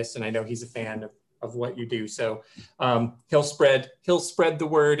hear this, and I know he's a fan of what you do. So he'll spread the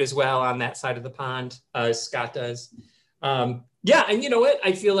word as well on that side of the pond, as Scott does. Yeah, and you know what?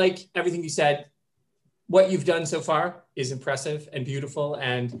 I feel like everything you said, what you've done so far is impressive and beautiful,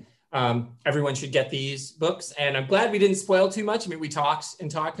 and everyone should get these books. And I'm glad we didn't spoil too much. I mean, we talked,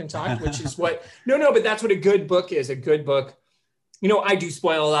 which is what, but that's what a good book is. A good book, I do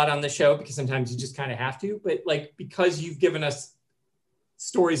spoil a lot on the show because sometimes you just kind of have to, but like, because you've given us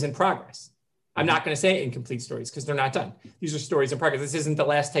stories in progress. I'm not going to say incomplete stories because they're not done. These are stories in progress. This isn't The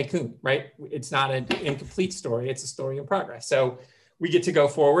Last Tycoon, right? It's not an incomplete story. It's a story in progress. So we get to go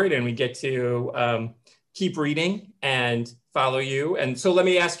forward, and we get to keep reading and follow you. And so let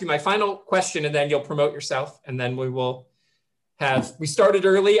me ask you my final question, and then you'll promote yourself, and then we started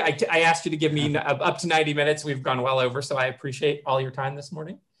early. I asked you to give me up to 90 minutes. We've gone well over, so I appreciate all your time this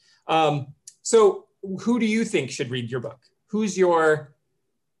morning. So who do you think should read your book?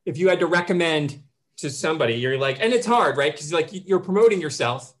 If you had to recommend to somebody, you're like, and it's hard, right? Because you're promoting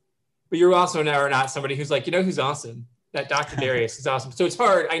yourself, but you're also not somebody who's like, who's awesome? That Dr. Darius is awesome. So it's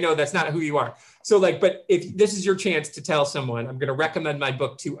hard. I know that's not who you are. So but if this is your chance to tell someone, I'm going to recommend my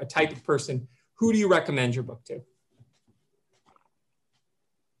book to a type of person, who do you recommend your book to?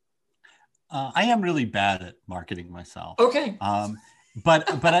 I am really bad at marketing myself. Okay. But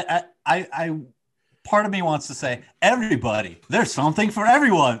I part of me wants to say, everybody, there's something for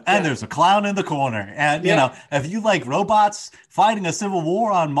everyone, and there's a clown in the corner. And if you like robots fighting a civil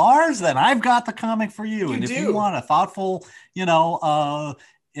war on Mars, then I've got the comic for you. If you want a thoughtful,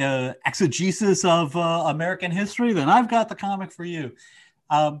 exegesis of American history, then I've got the comic for you.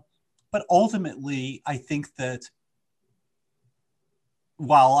 But ultimately, I think that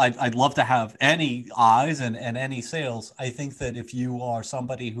while I'd love to have any eyes and any sales, I think that if you are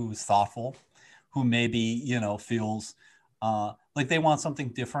somebody who's thoughtful, who maybe, feels like they want something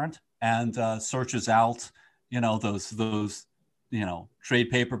different, and searches out, those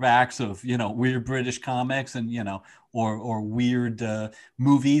trade paperbacks of, weird British comics, and, or weird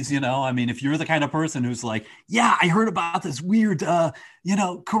movies, I mean, if you're the kind of person who's like, yeah, I heard about this weird,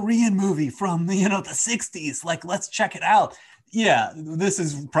 Korean movie from, the 60s, like, let's check it out. Yeah, this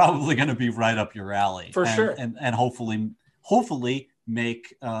is probably going to be right up your alley. For sure. And hopefully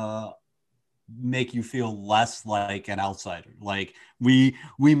make make you feel less like an outsider. Like we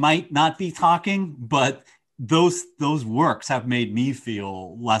might not be talking, but those works have made me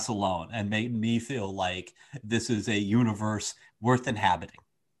feel less alone and made me feel like this is a universe worth inhabiting.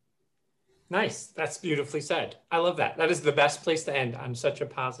 Nice. That's beautifully said. I love that. That is the best place to end on such a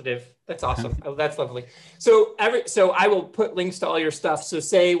positive. That's awesome. That's lovely. So I will put links to all your stuff. So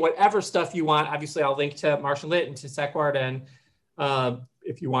say whatever stuff you want. Obviously, I'll link to Martian Lit and to Sequart. And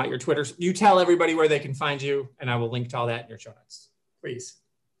if you want your Twitters, you tell everybody where they can find you, and I will link to all that in your show notes. Please.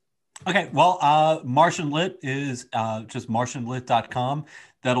 Okay. Well, Martian Lit is just martianlit.com.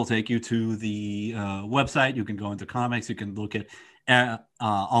 That'll take you to the website. You can go into comics. You can look at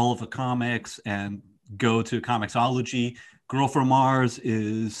all of the comics and go to Comixology. Girl from Mars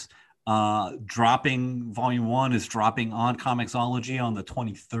is dropping, volume 1 is dropping on Comixology on the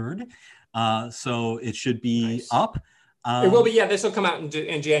 23rd. So it should be up. It will be, yeah, this will come out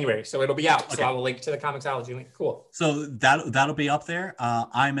in January, so it'll be out. Okay. So I will link to the Comixology link. Cool. So that'll be up there.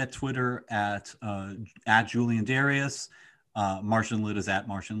 I'm at Twitter at Julian Darius. Martian Lit is at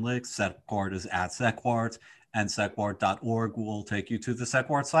Martian Lit. Sequart is at Sequart. And sequart.org will take you to the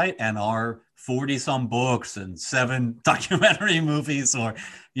Sequart site and our 40-some books and 7 documentary movies, or,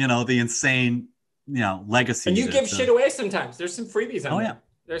 the insane, legacy. And you give shit away sometimes. There's some freebies on there. Yeah.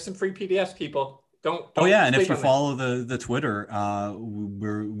 There's some free PDFs, people. Don't and if you follow the Twitter,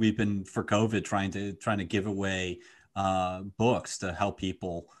 we've been, for COVID, trying to give away books to help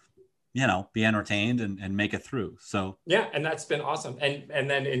people, be entertained and make it through. So yeah, and that's been awesome. And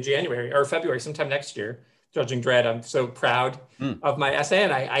then in January or February, sometime next year, Judging Dredd, I'm so proud of my essay,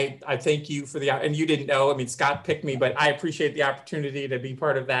 and I thank you for and you didn't know, I mean, Scott picked me, but I appreciate the opportunity to be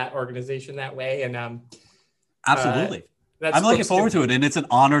part of that organization that way. And absolutely. I'm looking forward to it, and it's an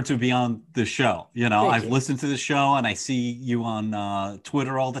honor to be on the show. I've listened to the show, and I see you on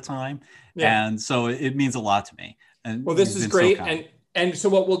Twitter all the time, and so it means a lot to me. And well, this is great, and so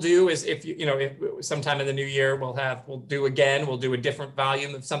what we'll do is, if if sometime in the new year we'll do a different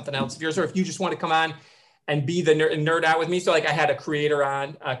volume of something else of yours, or if you just want to come on and be the nerd out with me. So like I had a creator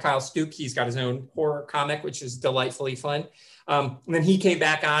on, Kyle Stuke. He's got his own horror comic, which is delightfully fun. And then he came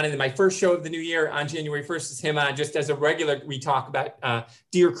back on, and then my first show of the new year on January 1st is him on just as a regular. We talk about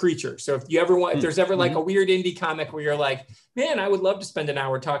Dear Creature. So if you ever want, if there's ever like a weird indie comic where you're like, man, I would love to spend an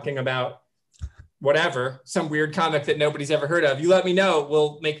hour talking about whatever, some weird comic that nobody's ever heard of, you let me know.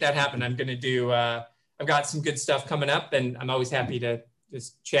 We'll make that happen. I'm going to do, I've got some good stuff coming up, and I'm always happy to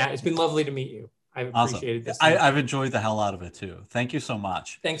just chat. It's been lovely to meet you. I've appreciated this. I've enjoyed the hell out of it too. Thank you so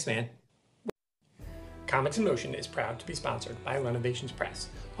much. Thanks, man. Comics in Motion is proud to be sponsored by Renovations Press,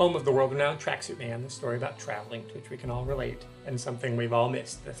 home of the world-renowned Tracksuit Man, the story about traveling to which we can all relate, and something we've all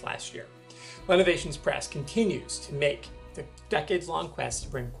missed this last year. Renovations Press continues to make the decades-long quest to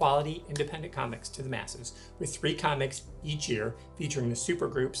bring quality, independent comics to the masses, with 3 comics each year featuring the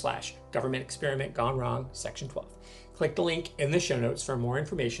supergroup / government experiment gone wrong, Section 12. Click the link in the show notes for more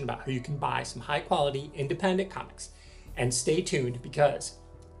information about how you can buy some high-quality, independent comics. And stay tuned, because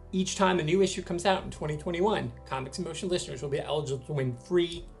each time a new issue comes out in 2021, Comics in Motion listeners will be eligible to win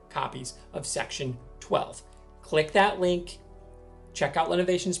free copies of Section 12. Click that link, check out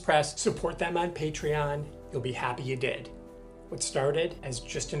Renovations Press, support them on Patreon. You'll be happy you did. What started as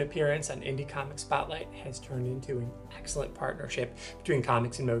just an appearance on Indie Comic Spotlight has turned into an excellent partnership between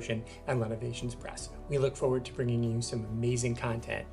Comics in Motion and Renovations Press. We look forward to bringing you some amazing content